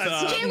since. You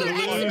got something Jailor, to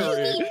execute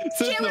lose. me.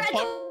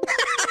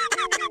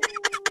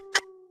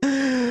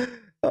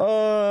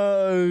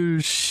 Oh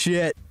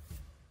shit.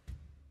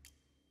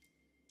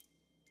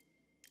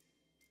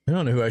 I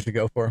don't know who I should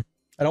go for.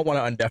 I don't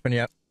want to undeafen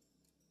yet.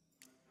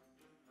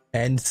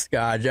 And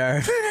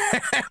Scajar.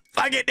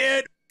 Fuck it,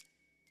 dude.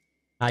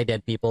 Hi,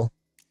 dead people.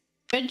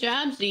 Good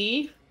job,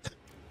 Z.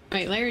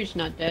 Wait, Larry's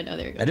not dead. Oh,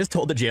 there you go. I just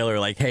told the jailer,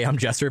 like, hey, I'm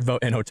Jester,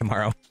 vote NO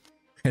tomorrow.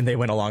 And they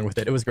went along with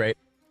it. It was great.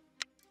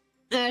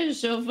 That is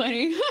so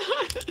funny.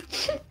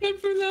 Good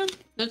for them.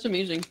 That's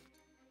amazing.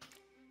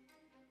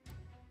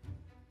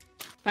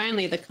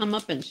 Finally, the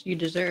comeuppance you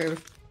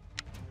deserve.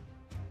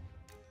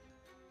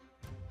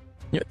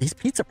 Yeah, these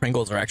pizza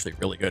Pringles are actually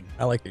really good.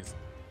 I like these.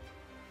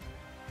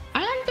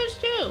 I like this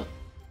too.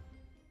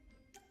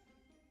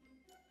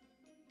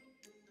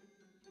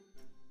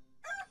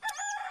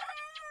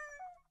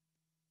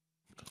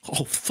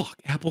 Oh fuck!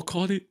 Apple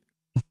caught it.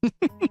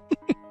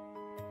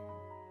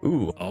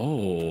 Ooh.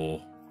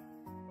 Oh.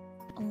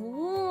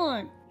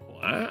 Oh.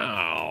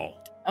 Wow.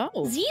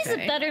 Oh. Z's a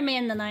better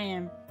man than I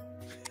am.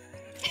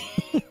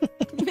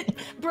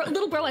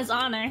 Little bro has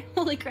honor.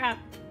 Holy crap.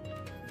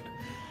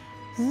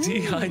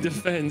 Z high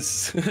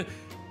defense.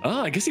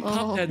 I guess he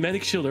popped that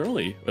medic shield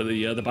early, or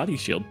the body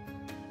shield.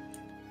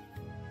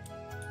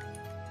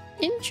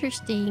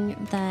 Interesting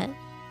that.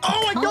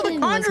 Oh, I killed the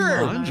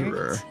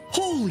Conjurer.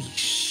 Holy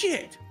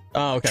shit!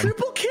 Oh, okay.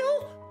 Triple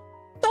kill?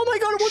 Oh my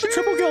god, it was a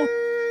triple kill.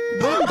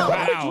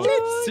 Wow.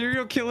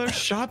 Serial killer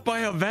shot by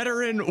a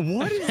veteran.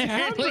 What is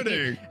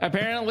happening?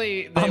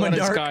 Apparently, they want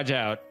to scotch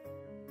out.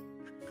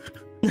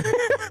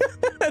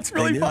 That's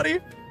really funny.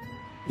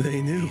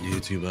 They knew. He knew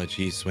too much.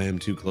 He swam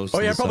too close. Oh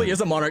yeah, probably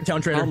is a Monarch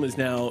Town Traitor. Problem is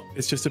now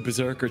it's just a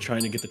berserker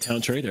trying to get the Town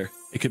Traitor.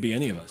 It could be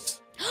any of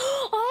us.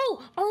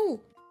 Oh.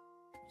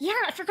 Yeah,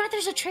 I forgot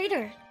there's a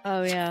traitor.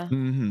 Oh, yeah.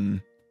 Mm-hmm.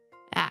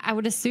 I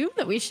would assume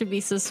that we should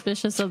be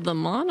suspicious of the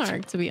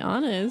Monarch, to be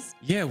honest.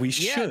 Yeah, we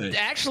should.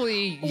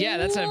 Actually, yeah,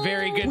 that's a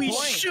very good point. We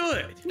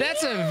should.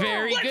 That's a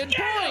very good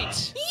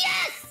point.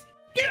 Yes!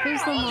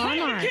 Who's the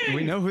Monarch? Do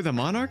we know who the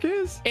Monarch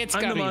is? It's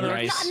I'm the gotta be Monarch.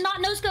 Rice. Not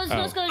nose goes.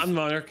 I'm the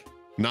Monarch.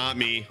 Not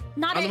me.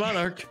 Not I'm it. the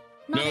Monarch.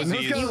 Not No, it.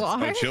 Z.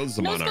 Oh, Chill's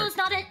the Nose Monarch. goes.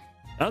 Not it.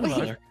 I'm the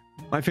Monarch.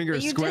 My finger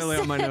is squarely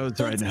on my nose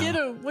right now. Get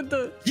him. What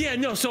the? Yeah,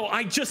 no, so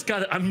I just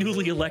I'm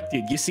newly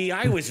elected. You see,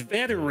 I was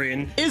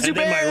veteran. Is and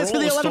then my Bears for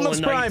role the was 11 months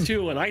stolen night prime.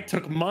 too, and I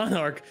took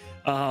Monarch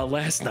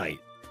last night.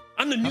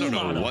 I'm the new I don't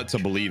know Monarch. what to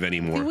believe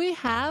anymore. Do we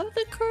have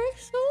the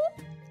crystal?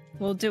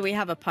 Well, do we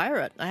have a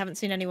pirate? I haven't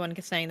seen anyone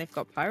saying they've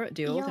got pirate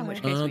duels, in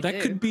which case we that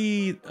do. could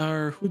be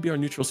our who would be our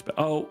neutral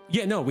Oh,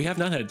 yeah, no, we have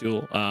not had a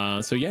duel.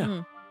 So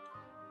yeah.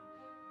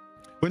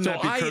 Wouldn't So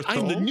that be I'm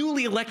the Crystal?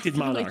 newly elected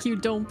Monarch. Like you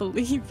don't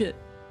believe it.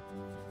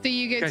 So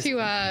you get Guys, to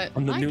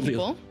I'm the lie newly-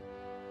 people.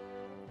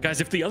 Guys,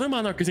 if the other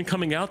Monarch isn't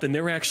coming out, then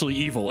they're actually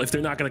evil. If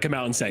they're not going to come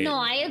out and say No,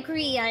 it. I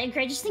agree. I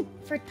just think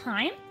for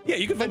time. Yeah,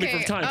 you can vote me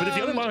Okay, for time, but if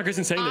the other Monarch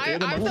isn't saying that they're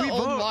the I'm Monarch. the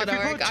old If we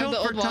vote Monarch. I'm Chill the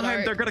for old time,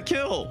 Monarch. they're gonna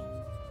kill.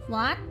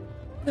 What?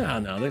 No,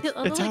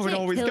 It's how it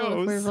always If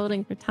goes. we're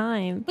voting for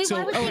time. Wait,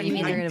 why would oh, that you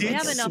mean be? they're I gonna did We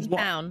vote? have enough swap.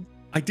 down.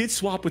 I did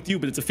swap with you,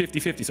 but it's a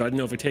 50-50, so I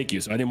didn't overtake you,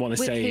 so I didn't want to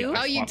With say. who?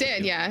 I Oh, you swapped with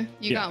did, yeah.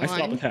 You got I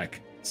swapped mine. with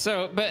Heck.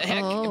 So, but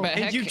heck, Oh.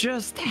 And you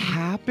just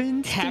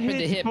happened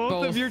to hit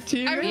both of your I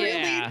teammates? really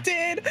Yeah.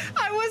 did.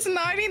 I was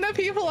knighting the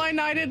people I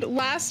knighted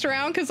last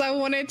round because I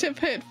wanted to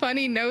put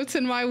funny notes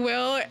in my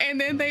will, and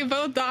then they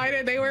both died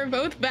and they were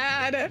both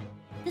bad.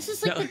 This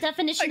is like No. the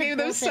definition I gave of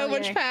them role so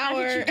much failure. How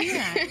did power. you do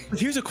that? But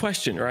here's a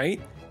question,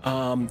 right?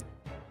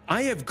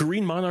 I have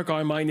Green Monarch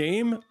on my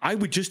name. I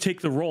would just take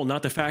the role,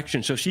 not the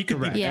faction, so she could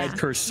Correct. be Yeah. bad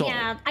cursed soul.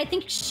 Yeah, I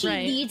think she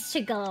Right. needs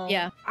to go.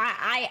 Yeah.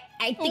 I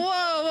think.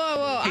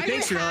 Whoa. Hey, I thanks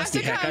didn't for your have honesty,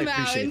 to Heck. I come out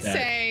appreciate and that.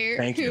 say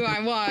Thank who you. I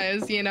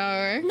was, you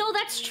know? No,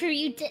 that's true.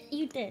 You did.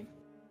 You did.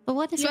 But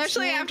what if it's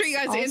Especially after you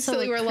guys also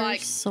instantly a were cursed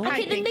like, soul? I Okay,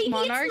 then think maybe it's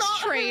Monarch's not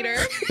her. traitor.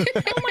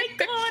 Oh my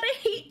god, I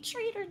hate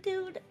traitor,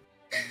 dude.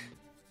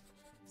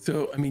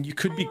 So, I mean, you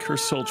could be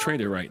cursed soul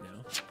traitor right now.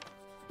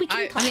 We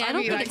can talk. I mean, I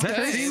don't mean, think it's that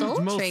cursed seems soul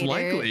most traitor.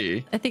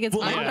 likely. I think it's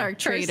Well, yeah. Monarch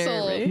Cursed traitor,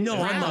 soul. right? No, I'm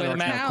Wow. Monarch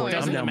now. Math. Corey.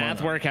 Doesn't I'm the now math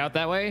Monarch. work out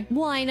that way?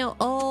 Well, I know.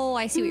 Oh,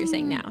 I see what you're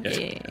saying now. Yeah.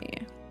 Yeah.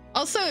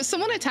 Also,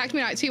 someone attacked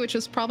me night too, which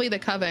was probably the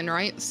Coven,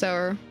 right?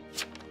 So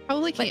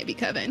probably can't be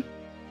Coven.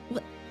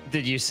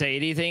 Did you say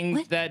anything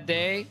What? that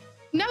day?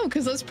 No,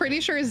 because I was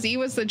pretty sure Z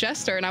was the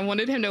jester and I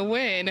wanted him to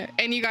win.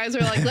 And you guys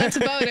were like, let's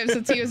vote him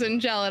since he was in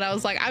jail. And I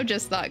was like, I'm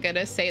just not going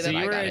to say So that you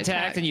I were got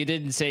attacked and you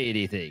didn't say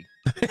anything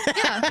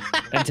Yeah.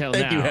 until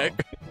Thank now. you,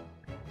 Heck.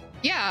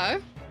 Yeah.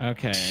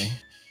 Okay.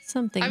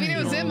 Something. I mean,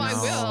 it was in my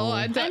will.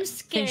 I'm At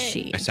scared.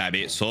 Fishy. Let's have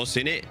it sauce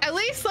in it.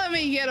 least let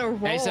me get a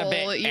roll, It's a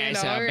bit- you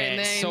it's know? a bit And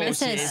then, so- It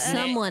says isn't it?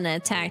 someone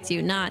attacked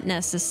you, not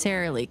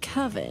necessarily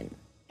Coven.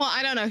 well,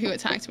 I don't know who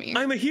attacked me.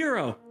 I'm a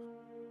hero.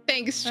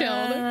 Thanks,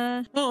 Chilled.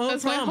 Oh, no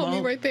That's my problem.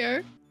 homie right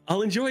there.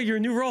 I'll enjoy your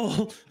new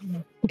role.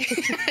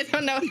 I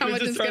don't know how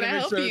much is going to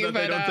help you, that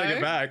they but don't take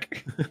it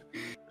back.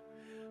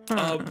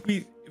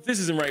 if this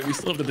isn't right, we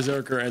still have the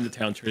Berserker and the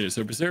Town Traitor.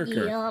 So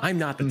Berserker, Yep. I'm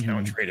not the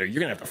Town Traitor. You're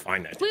gonna have to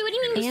find that. Wait, what do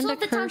you mean you And still a have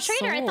the Town cursed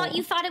Traitor? I thought soul.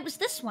 you thought it was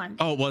this one.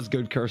 Oh, it was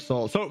good cursed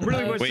soul. So it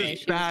really was Wait.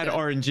 just bad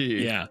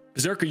RNG. Yeah,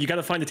 Berserker, you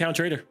gotta find the Town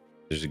Traitor.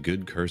 There's a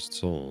good cursed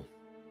soul.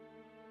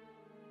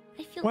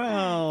 I feel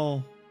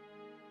Well,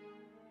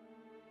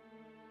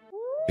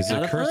 Is a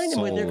Gotta cursed find 'em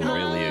soul when they're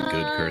really a good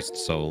gone. cursed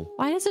soul?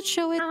 Why does it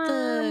show it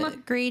the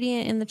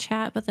gradient in the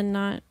chat, but then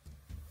not?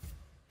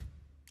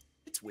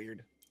 It's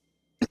weird.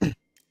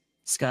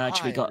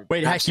 Scourge, we got.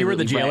 Wait, Heck, you were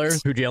the absolutely jailer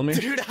wrecked. who jailed me?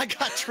 Dude, I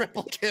got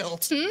triple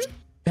killed.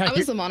 I Heck, was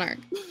you- the monarch.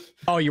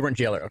 Oh, you weren't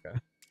jailer. Okay.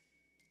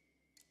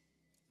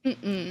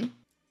 Mm-mm.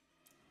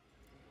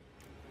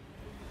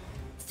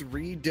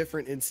 3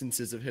 different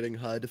instances of hitting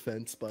high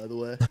defense, by the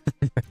way.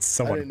 That's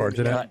so I didn't even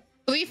unfortunate. know.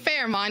 To be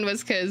fair, mine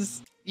was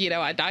because, you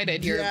know, I died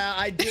at your... Yeah,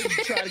 I did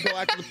try to go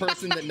after the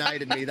person that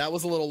knighted me. That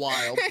was a little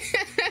wild.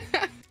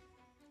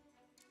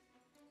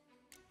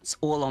 It's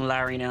all on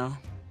Larry now.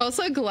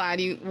 Also glad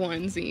you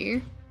won,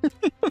 Z.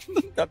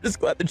 I'm just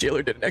glad the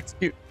jailer didn't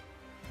execute.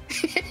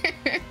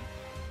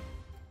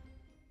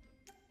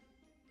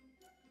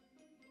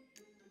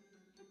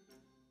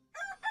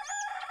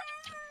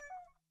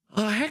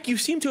 Heck, you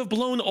seem to have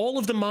blown all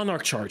of the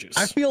Monarch charges.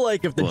 I feel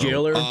like if the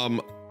jailer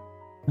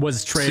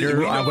was traitor,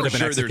 we know I would have for been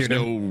sure executed.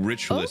 there's no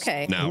ritualist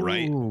Okay. now,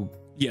 right?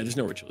 Yeah, there's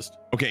no ritualist.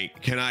 Okay,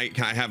 can I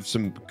have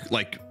some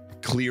like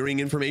clearing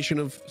information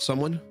of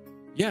someone?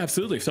 Yeah,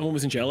 absolutely. If someone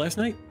was in jail last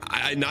night,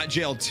 not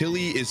jail.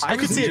 Tilly is. I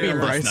could see it being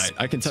Bryce.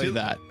 I can tell you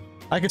that.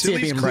 I could see it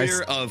Tilly's being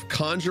clear Bryce. of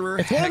Conjurer,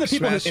 It's one of the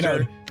people in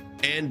Hexmaster, our-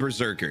 and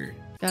Berserker,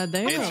 God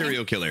damn. and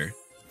Serial Killer.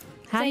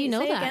 How do you know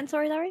say that? Again,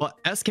 sorry, Larry. Well,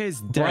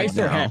 SK's dead Bryce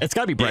or now. Heck? It's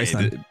got to be Bryce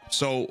Yeah, then.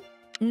 So,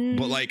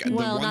 but like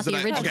well, the ones not the that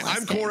I original okay,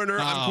 I'm SK. coroner.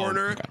 I'm Oh,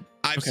 coroner. okay.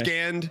 I've Okay.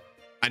 scanned.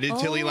 I did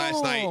Tilly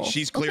last night. Oh,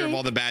 She's clear of okay.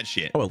 all the bad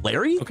shit. Oh,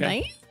 Larry? okay.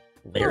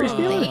 Nice. Larry's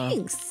jailer?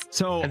 Thanks.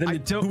 So And then I who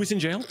don't. was in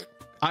jail?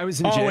 I was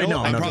in Oh, jail. wait, no,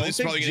 I no. don't It's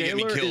think probably gonna get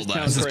me jailer killed is last.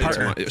 Town This is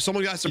Traitor, partner.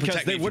 Someone has to because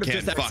protect they me if would you have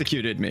can. just Fuck.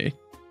 executed me.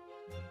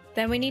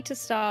 Then we need to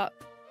start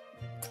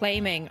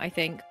claiming, I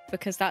think,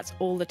 because that's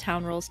all the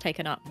town roles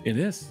taken up. It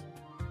is.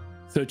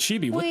 So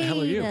Chibi, what the hell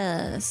are you? Wait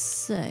a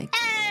sec.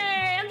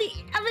 Hey, I'm an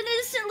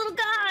innocent little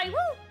guy.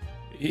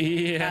 Woo!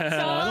 Yeah,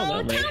 I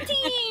don't know, man. Town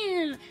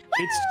team.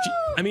 It's,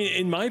 I mean,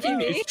 in my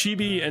opinion, it's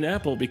Chibi and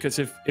Apple because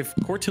if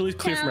Cortilli's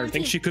clear from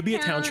everything, she could be a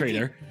town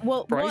traitor.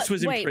 Well, Bryce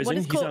was in wait, prison. What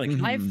is He's called? not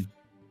like, I've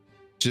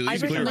Tilly's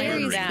clear written of Larry's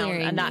Larry's murdering. down,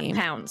 clearing and that name.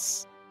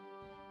 counts.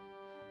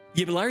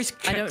 yeah, but Larry's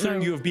I don't accusing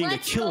know. you of being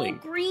Let's a killing.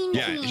 Go green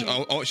Yeah. team.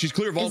 Oh, she's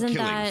clear of all Isn't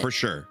killing that- for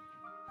sure.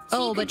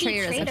 Oh, She but could be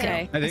traitor is traitor.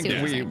 okay. I think see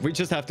what you're we saying.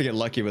 just have to get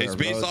lucky with It's our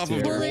based votes off of the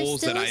here. Well, there's rules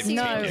still that a I've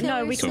serial No, killer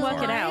no, we can still work it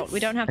alive? out. We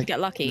don't have to get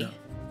lucky. No.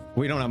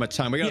 We don't have much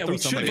time. We gotta Yeah, throw we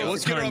should somebody. vote. else.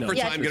 Let's get her up for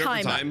Yeah, time. Get her up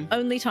for time.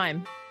 Only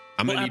time.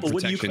 I'm Well, gonna Apple, need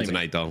what are you protection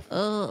claiming? tonight, though.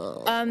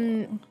 Oh.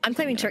 I'm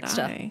claiming gonna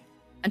Trickster, die.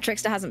 and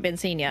Trickster hasn't been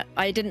seen yet.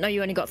 I didn't know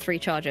you only got 3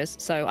 charges,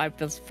 so I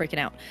was freaking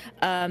out.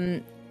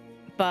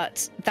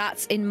 But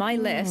that's in my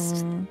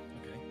list. Hmm.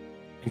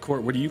 And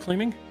Court, what are you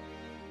claiming?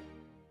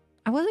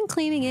 I wasn't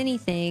claiming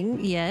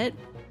anything yet,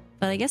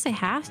 but I guess I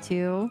have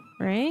to,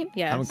 right?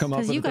 Yeah. Haven't come up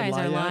Because with you a good guys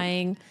lie are yet?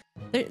 lying.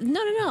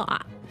 No.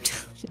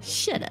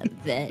 Shut up,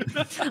 Ben.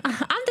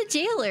 I'm the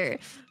jailer.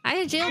 I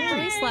had jailed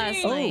Bryce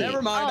last night.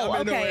 Never mind. Oh,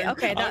 I'm into okay, it.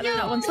 okay,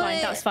 that one's fine.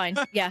 but- That's fine.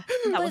 Yeah,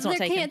 that But one's not there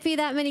taken. can't be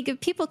that many good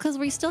people because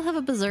we still have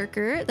a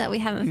berserker that we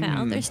haven't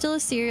found. There's still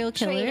a serial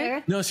killer.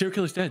 Traitor. No, serial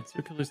killer's dead.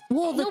 Serial killer's.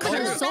 Well, the No, but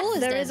cursed soul is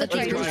there dead, is a but the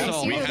traitor. original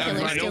We serial have,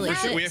 killer I still know for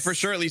sure, we exists. for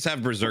sure at least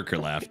have Berserker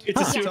left. It's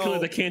a Huh. serial killer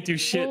that can't do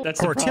shit. That's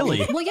the Cortilli.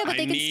 problem. Well, yeah, but I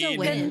they can still need-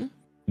 win.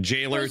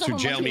 Jailer There's to a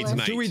jail me homunculus.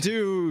 tonight. Do we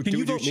do Can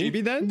you do vote me?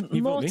 Chibi then?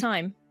 You More vote me?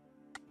 time.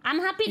 I'm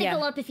happy to Yeah.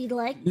 go up if you'd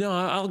like. No,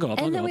 I'll go up.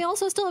 I'll And then go we up.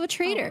 also still have a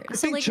traitor. I So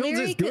think like Chills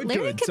Larry is good,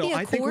 Larry could so be a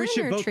I think we should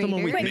coroner vote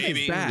someone we traitor. think is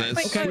Maybe. bad.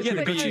 Let's- Okay, Wait, yeah,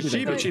 wait, go wait,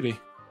 Chibi. Go wait. Chibi.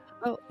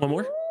 Oh. One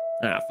more?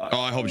 Ah, fuck.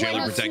 Oh, I hope Jailer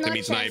Buenos protected me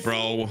noches. tonight,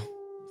 bro.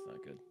 That's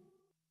not good.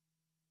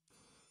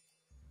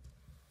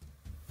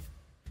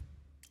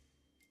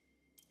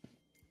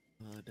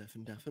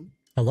 Deffen.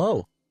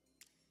 Hello.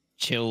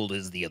 Chilled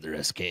is the other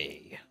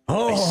SK.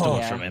 Oh, I stole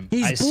it from him.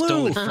 he's I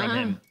stole it blue. from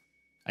him.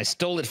 I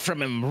stole it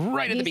from him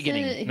right at the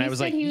beginning. And I was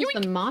like, he was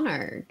 "Yoink." the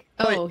monarch.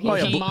 Oh, Oh, he's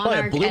yeah, the blue-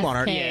 monarch. blue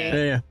monarch. SK.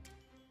 Yeah.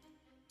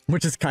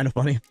 Which is kind of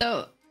funny.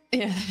 So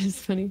yeah, that is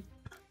funny.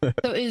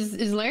 So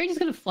is Larry just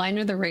gonna fly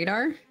under the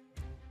radar?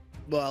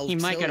 Well, He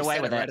might get Tilly away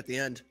said with right it. at the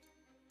end.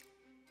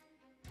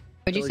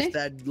 What'd you Tilly say?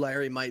 said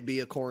Larry might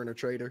be a coroner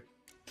traitor.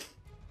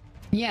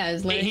 Yeah,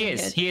 is Larry? He gonna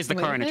is. get He is the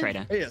away with coroner it?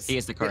 trader. He is. He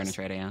is the coroner Yes.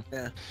 trader,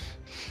 yeah.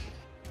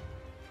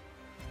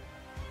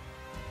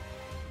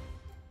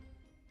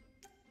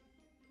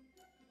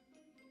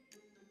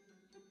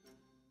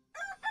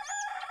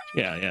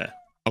 Yeah. Yeah.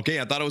 Okay,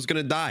 I thought I was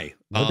gonna die.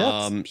 No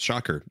deaths.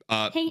 Shocker.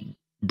 Hey,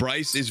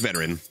 Bryce is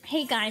veteran.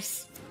 hey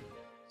guys.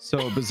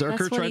 So Berserker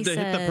That's what tried he to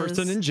hit the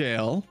person says. in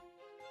jail.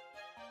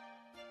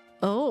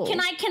 Oh. Can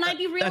I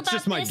be real That's about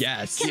just my this?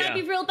 guess. Can I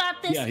be real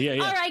about this?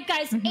 Yeah. All right,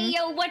 guys.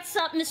 Ayo, what's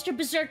up, Mr.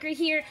 Berserker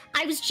here?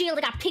 I was jailed.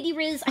 I got pity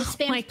Riz. I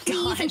spammed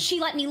please, and she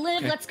let me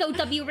live. Let's go,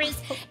 W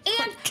Riz.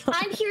 And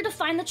I'm here to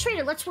find the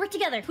traitor. Let's work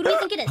together. Who do you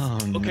think it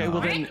is? Okay,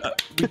 well then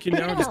we can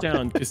narrow this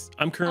down because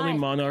I'm currently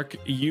Monarch.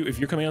 If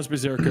you're coming out as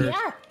Berserker,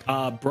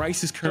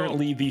 Bryce is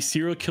currently the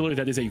serial killer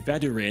that is a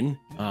veteran.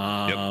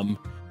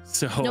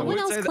 So No one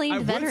else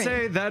claimed veteran. I would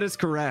say that is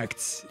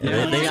correct.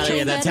 Yeah, they gotta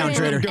get that town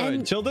traitor.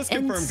 Good. Childa's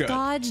confirmed good.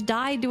 Scotch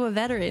died to a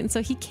veteran,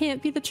 so he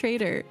can't be the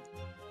traitor.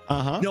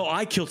 No,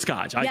 I killed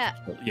Scotch.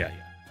 Yeah.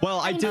 Well,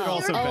 I did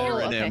also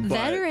veteran him. But...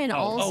 Veteran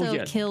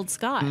also killed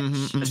Scotch.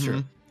 That's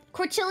true.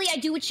 Cortilli, I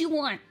do what you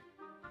want.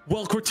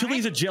 Well,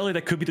 Cortilli's a jelly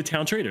that could be the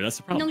town traitor. That's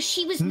the problem. No,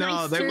 she was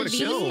nice to me.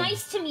 She was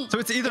nice to me. So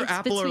it's either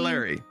Apple or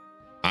Larry.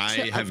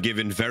 I have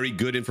given very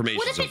good information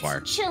What if so it's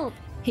far. Chilled?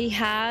 He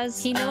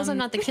knows I'm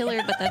not the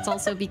killer, but that's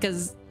also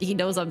because he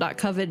knows I'm not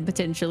Coven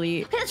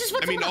potentially.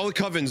 I mean, all the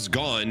Coven's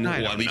gone. Well,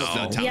 at least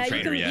the town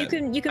traitor yet.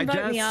 You can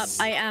vote me up.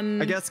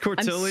 I guess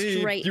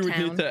Cortilli, you would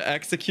need to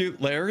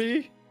execute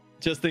Larry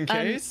just in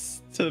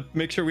case to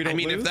make sure we don't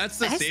lose. If that's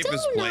the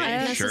safest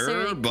play,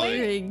 sure, but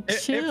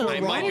I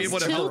might be able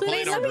to help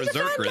play our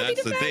Berserker.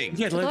 That's the thing.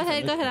 Go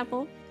ahead,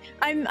 Apple.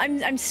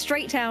 I'm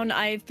straight down.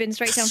 I've been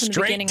straight down from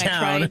the beginning. I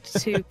tried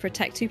to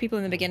protect 2 people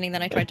in the beginning,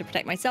 then I tried to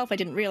protect myself. I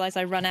didn't realize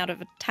I run out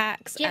of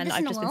attacks, and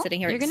I've just been sitting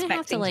here You're expecting gonna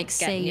have to like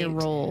say your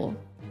role.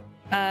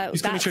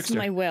 That's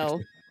my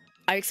will.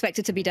 I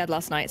expected to be dead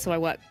last night, so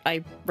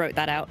I wrote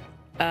that out.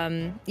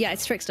 Yeah,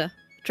 it's Trickster.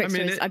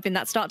 I've been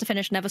that start to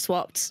finish, never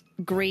swapped.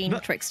 Green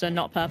Trickster,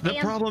 not purple. The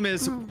problem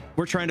is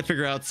we're trying to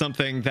figure out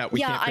something that we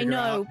can't figure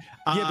out.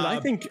 Yeah, but I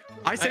think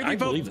I say we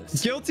vote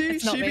guilty.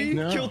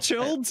 Shibi, kill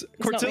Chilled.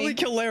 Cortilli,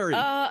 kill Larry.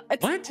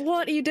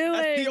 What are you doing?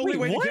 That's the only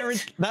way to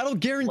guarantee. That'll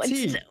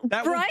guarantee.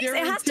 That will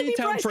guarantee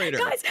Town Traitor.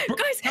 Guys,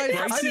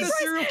 I'm the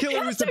serial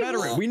killer who's the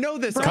veteran. We know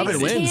this.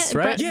 Coven wins,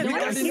 right? Yeah, we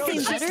already know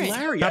this.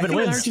 Coven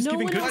wins.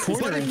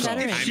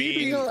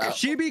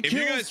 Shibi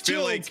kills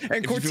Chilled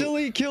and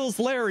Cortilli kills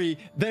Larry,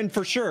 then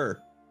for sure.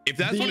 If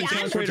that's what it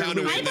takes for Town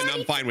to win, then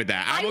I'm fine with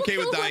that. I'm okay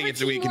with dying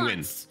if we can win.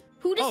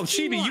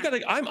 Chibi, you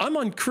gotta. I'm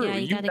on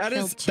crew. That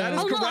is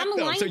correct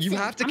though. So you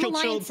have to kill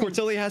Chilled.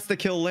 Cortilli has to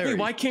kill Larry. Wait,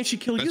 why can't she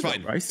kill you? That's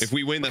fine. Bryce? If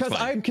we win, that's fine.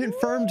 Because I'm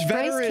confirmed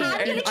veteran.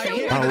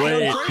 Oh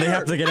wait, they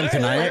have to get him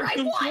tonight.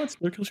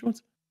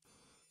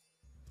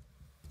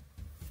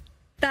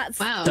 That's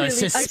the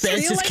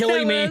suspense is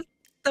killing me.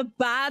 The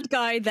bad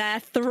guy there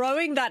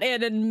throwing that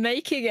in and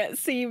making it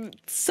seem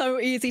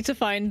so easy to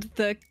find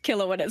the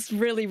killer when it's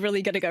really,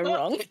 really gonna go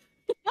wrong.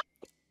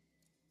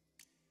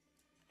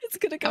 It's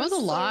gonna go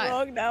so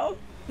wrong now.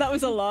 That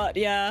was a lot,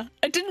 yeah.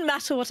 It didn't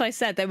matter what I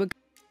said. They were.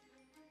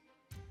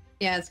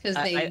 Yeah, it's because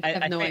they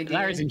have no idea.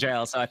 Larry's in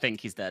jail, so I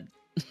think he's dead.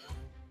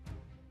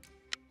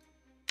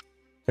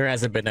 There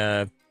hasn't been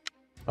a.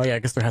 Oh yeah, I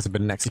guess there hasn't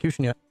been an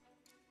execution yet.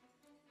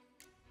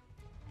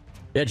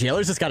 Yeah,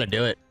 Jailor's just got to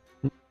do it.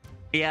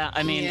 Yeah,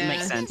 I mean, it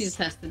makes sense. He just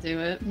has to do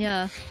it.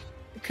 Yeah.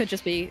 It could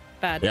just be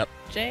bad. Yep.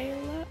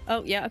 Jailor.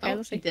 Oh, yeah, okay,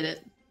 let's see. He did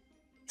it.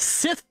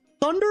 Sith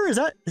Thunder? Is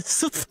that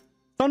Sith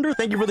Thunder?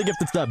 Thank you for the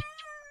gifted sub.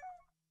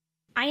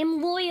 I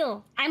am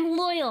loyal. I'm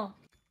loyal.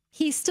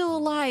 He's still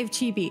alive,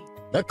 Chibi.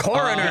 The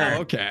coroner.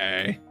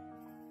 Okay.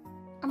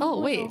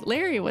 Wait,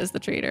 Larry was the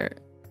traitor.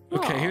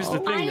 Okay, here's the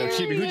thing though,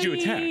 Chibi, who'd you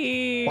attack?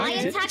 I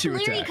attacked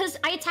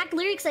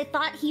Larry because I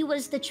thought he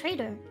was the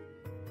traitor.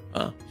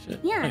 Oh,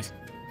 shit. Yeah. Nice.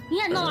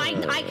 Yeah, no,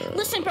 I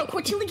listen, bro.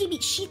 Cortilli gave me.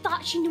 She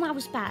thought she knew I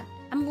was bad.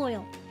 I'm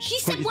loyal. She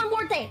said one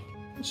more day,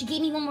 and she gave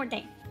me one more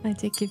day. I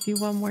did give you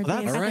one more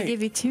day. That's I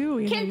give you 2.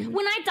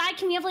 When I die,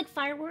 can we have like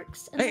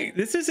fireworks? Hey,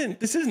 this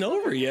isn't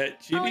over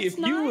yet, Chibi. If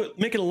you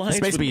make an alliance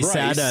this makes with me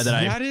Bryce, sad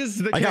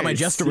that I got my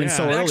Jester win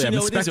so early. I've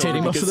been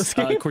spectating most of this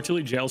game.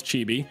 Cortilli jails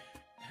Chibi,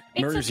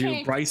 murders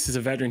you. Bryce is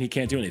a veteran. He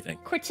can't do anything.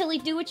 Cortilli,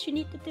 do what you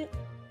need to do.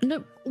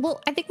 No,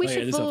 well, I think we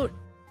should vote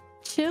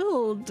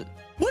Chilled.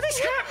 What is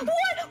happening?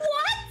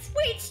 What?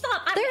 Wait,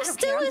 stop. There's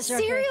still a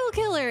serial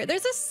killer.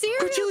 There's a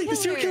serial killer. The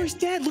serial killer's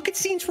dead. Look at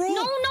Scene's roll.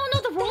 No.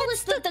 The roll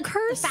is the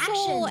curse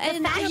soul,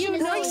 and you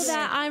know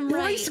that I'm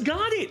right. Bryce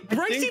got it.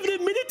 Bryce even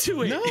admitted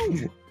to it.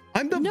 No,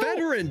 I'm the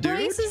veteran, dude.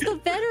 Bryce is the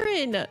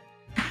veteran.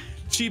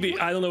 Chibi,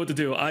 I don't know what to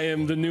do. I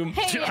am the new.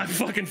 I'm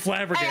fucking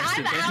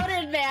flabbergasted. Hey, I'm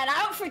outed, man.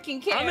 I don't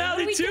freaking care. I'm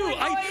outed too.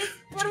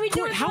 What are we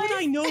doing? How would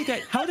I know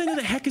that? How would I know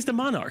the heck is the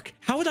monarch?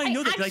 How would I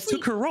know that I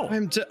took her role?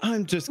 I'm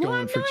just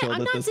going for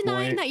Chilled at this point. I'm not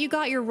denying that you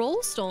got your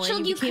role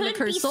stolen. You became a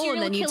cursed soul,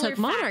 and then you took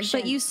monarch.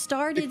 But you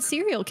started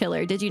serial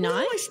killer, did you not?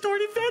 No, I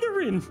started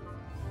veteran.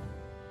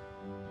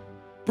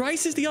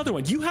 Bryce is the other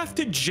one. You have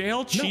to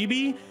jail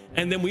Chibi,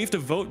 and then we have to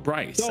vote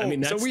Bryce. So, I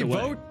mean, that's we the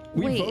way.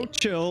 We vote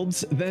Chilled,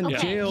 then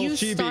jail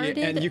Chibi,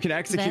 and you can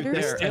execute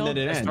there, and then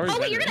it ends. Oh,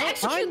 wait, you're gonna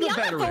execute me?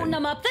 I'm not voting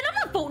him up. Then I'm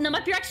not voting him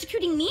up. You're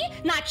executing me?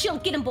 Not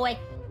Chilled. Get him, boy.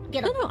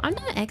 Get him. No, I'm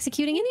not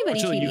executing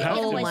anybody, Chibi.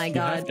 Oh my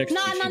god.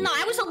 No.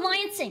 I was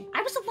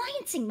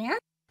alliancing, man.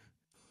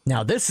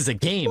 Now this is a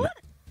game. What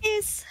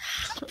is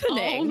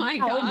happening? Oh my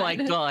god. Oh my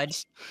god.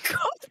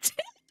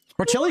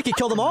 Cortilli could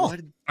kill them all.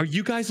 Are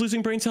you guys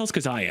losing brain cells?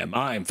 Because I am.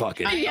 I'm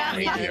fucking.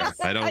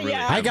 I don't really.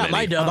 I got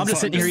my dub. I'm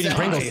just sitting here eating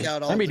Pringles.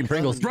 I'm eating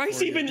Pringles.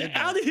 Bryce even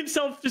outed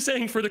himself just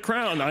saying for the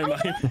crown.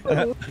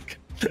 All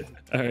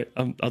right,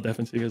 I'll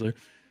deafen see you guys later.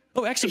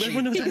 Oh, actually,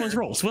 everyone knows everyone's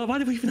role. So why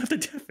do we even have to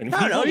deafen?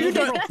 I don't know.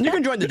 You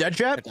can join the dead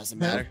chat. It doesn't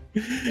matter.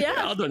 Yeah,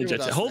 I'll join the dead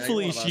chat.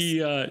 Hopefully, she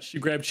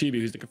grabbed Chibi,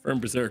 who's the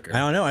confirmed berserker. I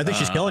don't know. I think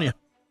she's killing you.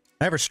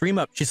 I have her stream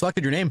up. She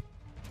selected your name.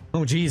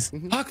 Oh, jeez.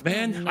 Fuck,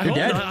 man. You're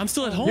dead. I'm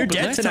still at home. You're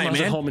dead tonight,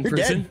 man. Home in You're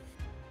prison. dead.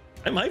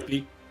 I might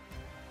be.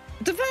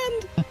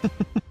 Defend.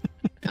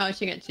 Oh,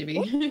 she got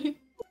Chibi.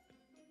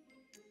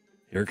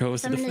 Here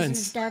goes the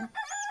defense.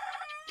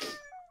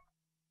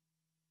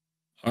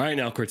 All right,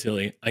 now,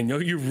 Cortilli. I know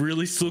you're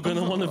really still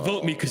gonna want to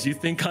vote me because you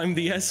think I'm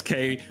the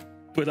SK,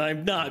 but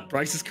I'm not.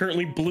 Bryce is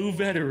currently blue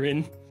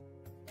veteran.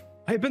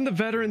 I've been the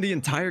veteran the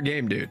entire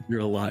game, dude.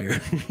 You're a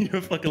liar. You're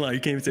a fucking liar. You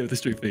can't even say it with a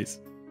straight face.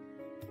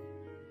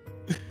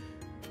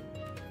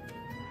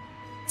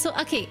 So,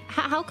 okay,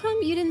 how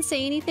come you didn't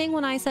say anything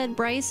when I said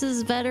Bryce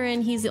is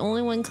veteran? He's the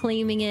only one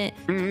claiming it.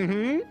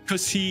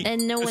 Because he...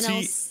 And no one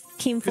else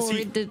came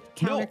forward to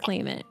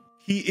counterclaim it.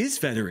 He is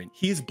veteran.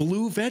 He is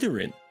blue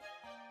veteran.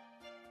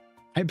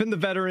 I've been the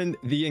veteran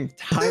the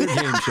entire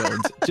game,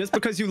 Shields. Just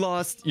because you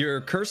lost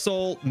your Curse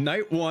Soul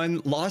night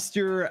 1, lost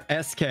your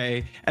SK,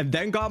 and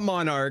then got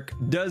Monarch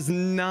does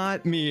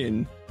not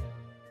mean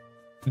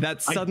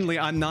that suddenly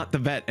I'm not the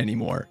vet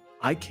anymore.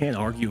 I can't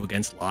argue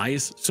against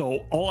lies.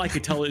 So all I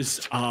could tell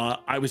is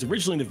I was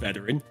originally the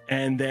veteran,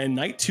 and then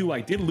night 2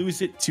 I did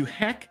lose it to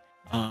Heck.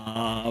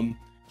 And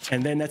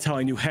then that's how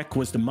I knew Heck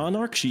was the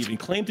Monarch. She even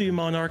claimed to be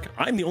Monarch.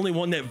 I'm the only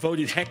one that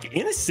voted Heck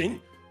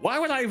innocent. Why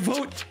would I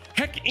vote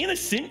Heck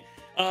innocent?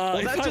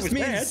 Well,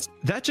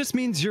 that just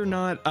means you're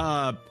not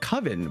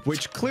Coven,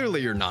 which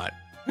clearly you're not.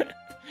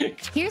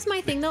 Here's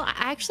my thing though. I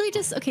actually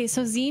just, okay,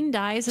 so Zine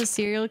dies a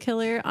serial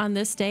killer on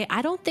this day.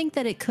 I don't think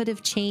that it could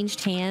have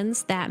changed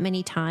hands that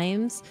many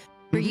times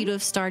for you to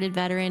have started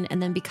veteran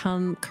and then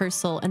become Curse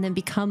Soul and then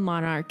become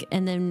Monarch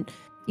and then,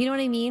 you know what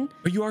I mean?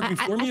 Are you arguing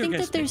for me or I think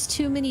that there's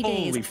too many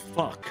days. Holy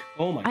fuck.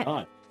 Oh my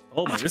God.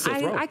 Oh my, this is a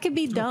throw. I could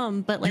be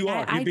dumb, but like you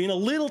are. You're being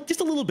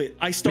just a little bit.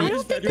 I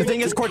started. The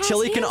thing is,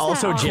 Cortilli can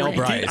also jail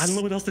Bryce. I don't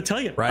know what else to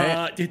tell you.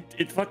 Right?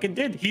 It fucking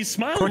did. He's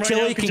smiling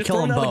Cortilli right now. can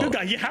kill them both. Good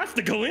guy. You have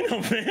to go in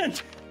on man.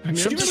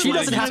 She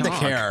doesn't have to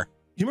care.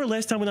 You remember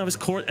last time when I was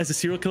court as a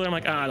serial killer? I'm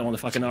like, I don't want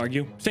to fucking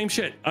argue. Same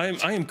shit. I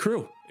am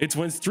crew. It's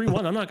when it's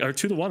 3-1. I'm not, or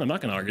 2-1. I'm not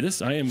gonna argue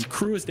this. I am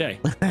crew as day.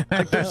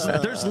 Like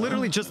there's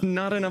literally just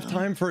not enough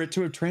time for it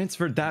to have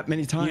transferred that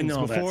many times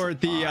before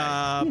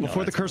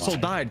the Curse Soul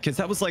died. Because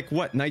that was like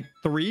what, night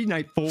 3,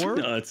 night 4?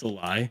 No, it's a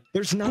lie.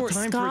 There's not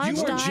time for it.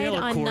 You were jail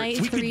on night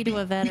 3 to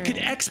a veteran. We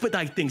could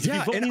expect things.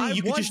 Yeah, and I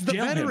was the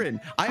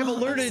veteran. I have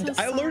alerted.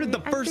 I alerted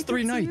the first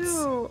 3 nights.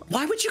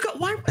 Why would you go?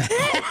 Why? Because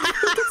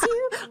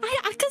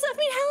I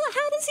mean,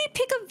 how does he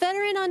pick a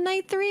veteran on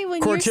night 3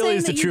 when you're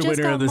saying that you just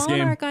got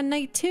Monarch on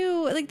night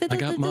 2? Like that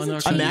doesn't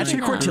change. Imagine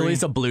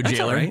Cortilli's a blue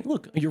jailer. Right.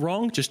 Look, you're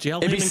wrong. Just jail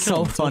him. It'd be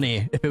so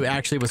funny if it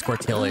actually was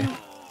Cortilli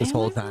this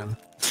whole time.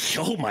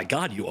 Oh my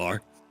God, you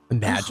are.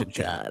 Imagine,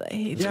 chat.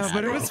 Yeah,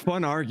 but it was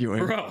fun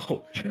arguing.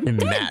 Bro.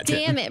 God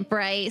damn it,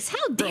 Bryce.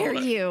 How dare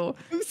you?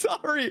 I'm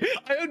sorry.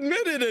 I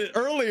admitted it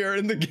earlier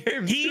in the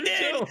game. He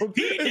did.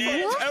 He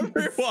did.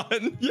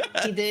 Everyone. Yeah.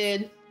 He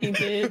did. He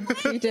did.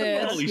 He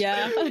did.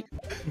 Yeah.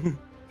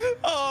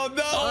 Oh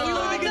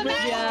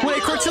no.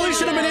 Wait, Cortilli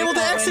should have been able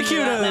to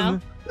execute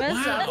him.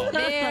 That's not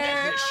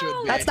fair.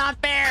 That's not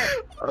fair.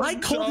 I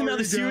called him out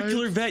a serial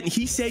killer vet, and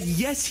he said,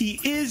 "Yes, he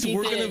is.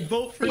 We're gonna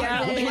vote for him."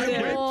 I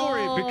went for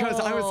it because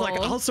I was like,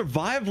 I'll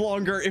survive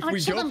longer if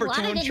we go for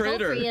Town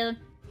Traitor.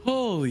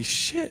 Holy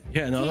shit!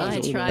 Yeah, no,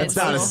 that's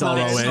not a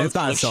solo win. It's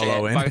not a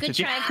solo win. Good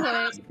try,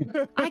 Court.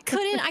 I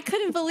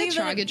couldn't believe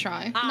it. Good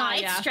try. Nah,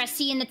 it's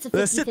stressy and it's a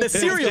the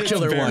serial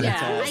killer one.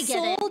 Yeah, I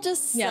get it.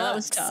 Just that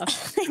was tough.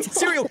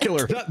 Serial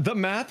killer. The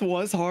math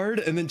was hard,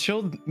 and then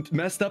Chill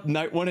messed up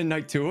night 1 and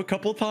night 2 a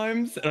couple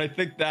times, and I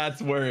think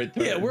that's where it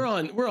turned. Yeah, we're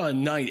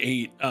on night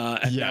 8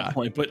 at that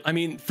point. But I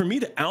mean, for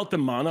me to out the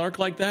Monarch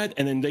like that,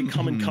 and then they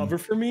come and cover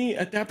for me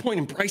at that point,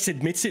 and Bryce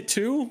admits it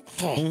too.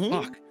 Oh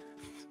fuck.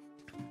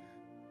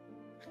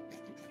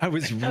 I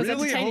was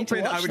really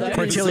hoping I would get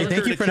Cortilli,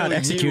 thank you for not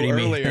executing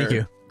me. Thank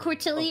you.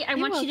 Cortilli, I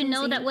want you to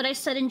know that what I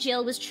said in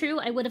jail was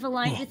true. I would have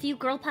aligned with you.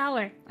 Girl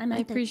power. I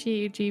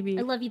appreciate you, GB.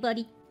 I love you,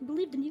 buddy. I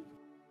believed in you.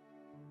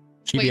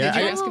 GB,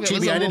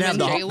 I didn't have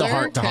the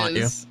heart to haunt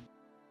you.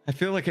 I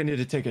feel like I need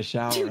to take a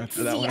shower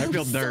after that one. I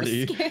feel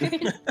dirty.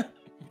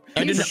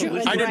 I did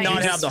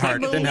not have the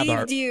heart. I didn't have the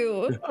heart.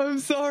 You. I'm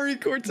sorry,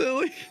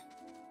 Cortilli.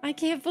 I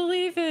can't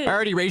believe it. I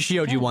already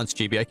ratioed you once,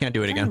 GB. I can't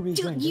do it again.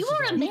 Dude, you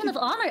are a man of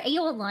honor,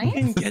 AO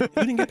Alliance. Who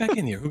didn't get back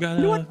in here? Who got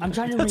You know what? I'm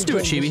trying to Let's do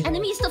it, Chibi.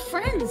 Enemies to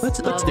friends. Let's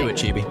do it,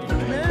 Chibi.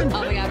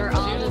 Oh my god, we're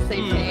all on the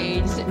same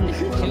page. Let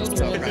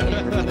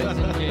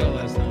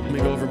me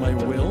go over my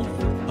will.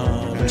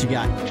 What you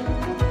got?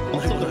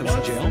 Also,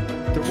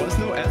 there was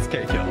no SK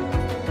kill.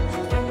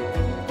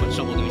 But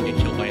someone didn't get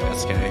killed by an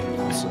SK.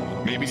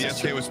 Maybe the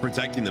SK was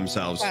protecting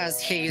themselves. As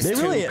he's they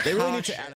really need to add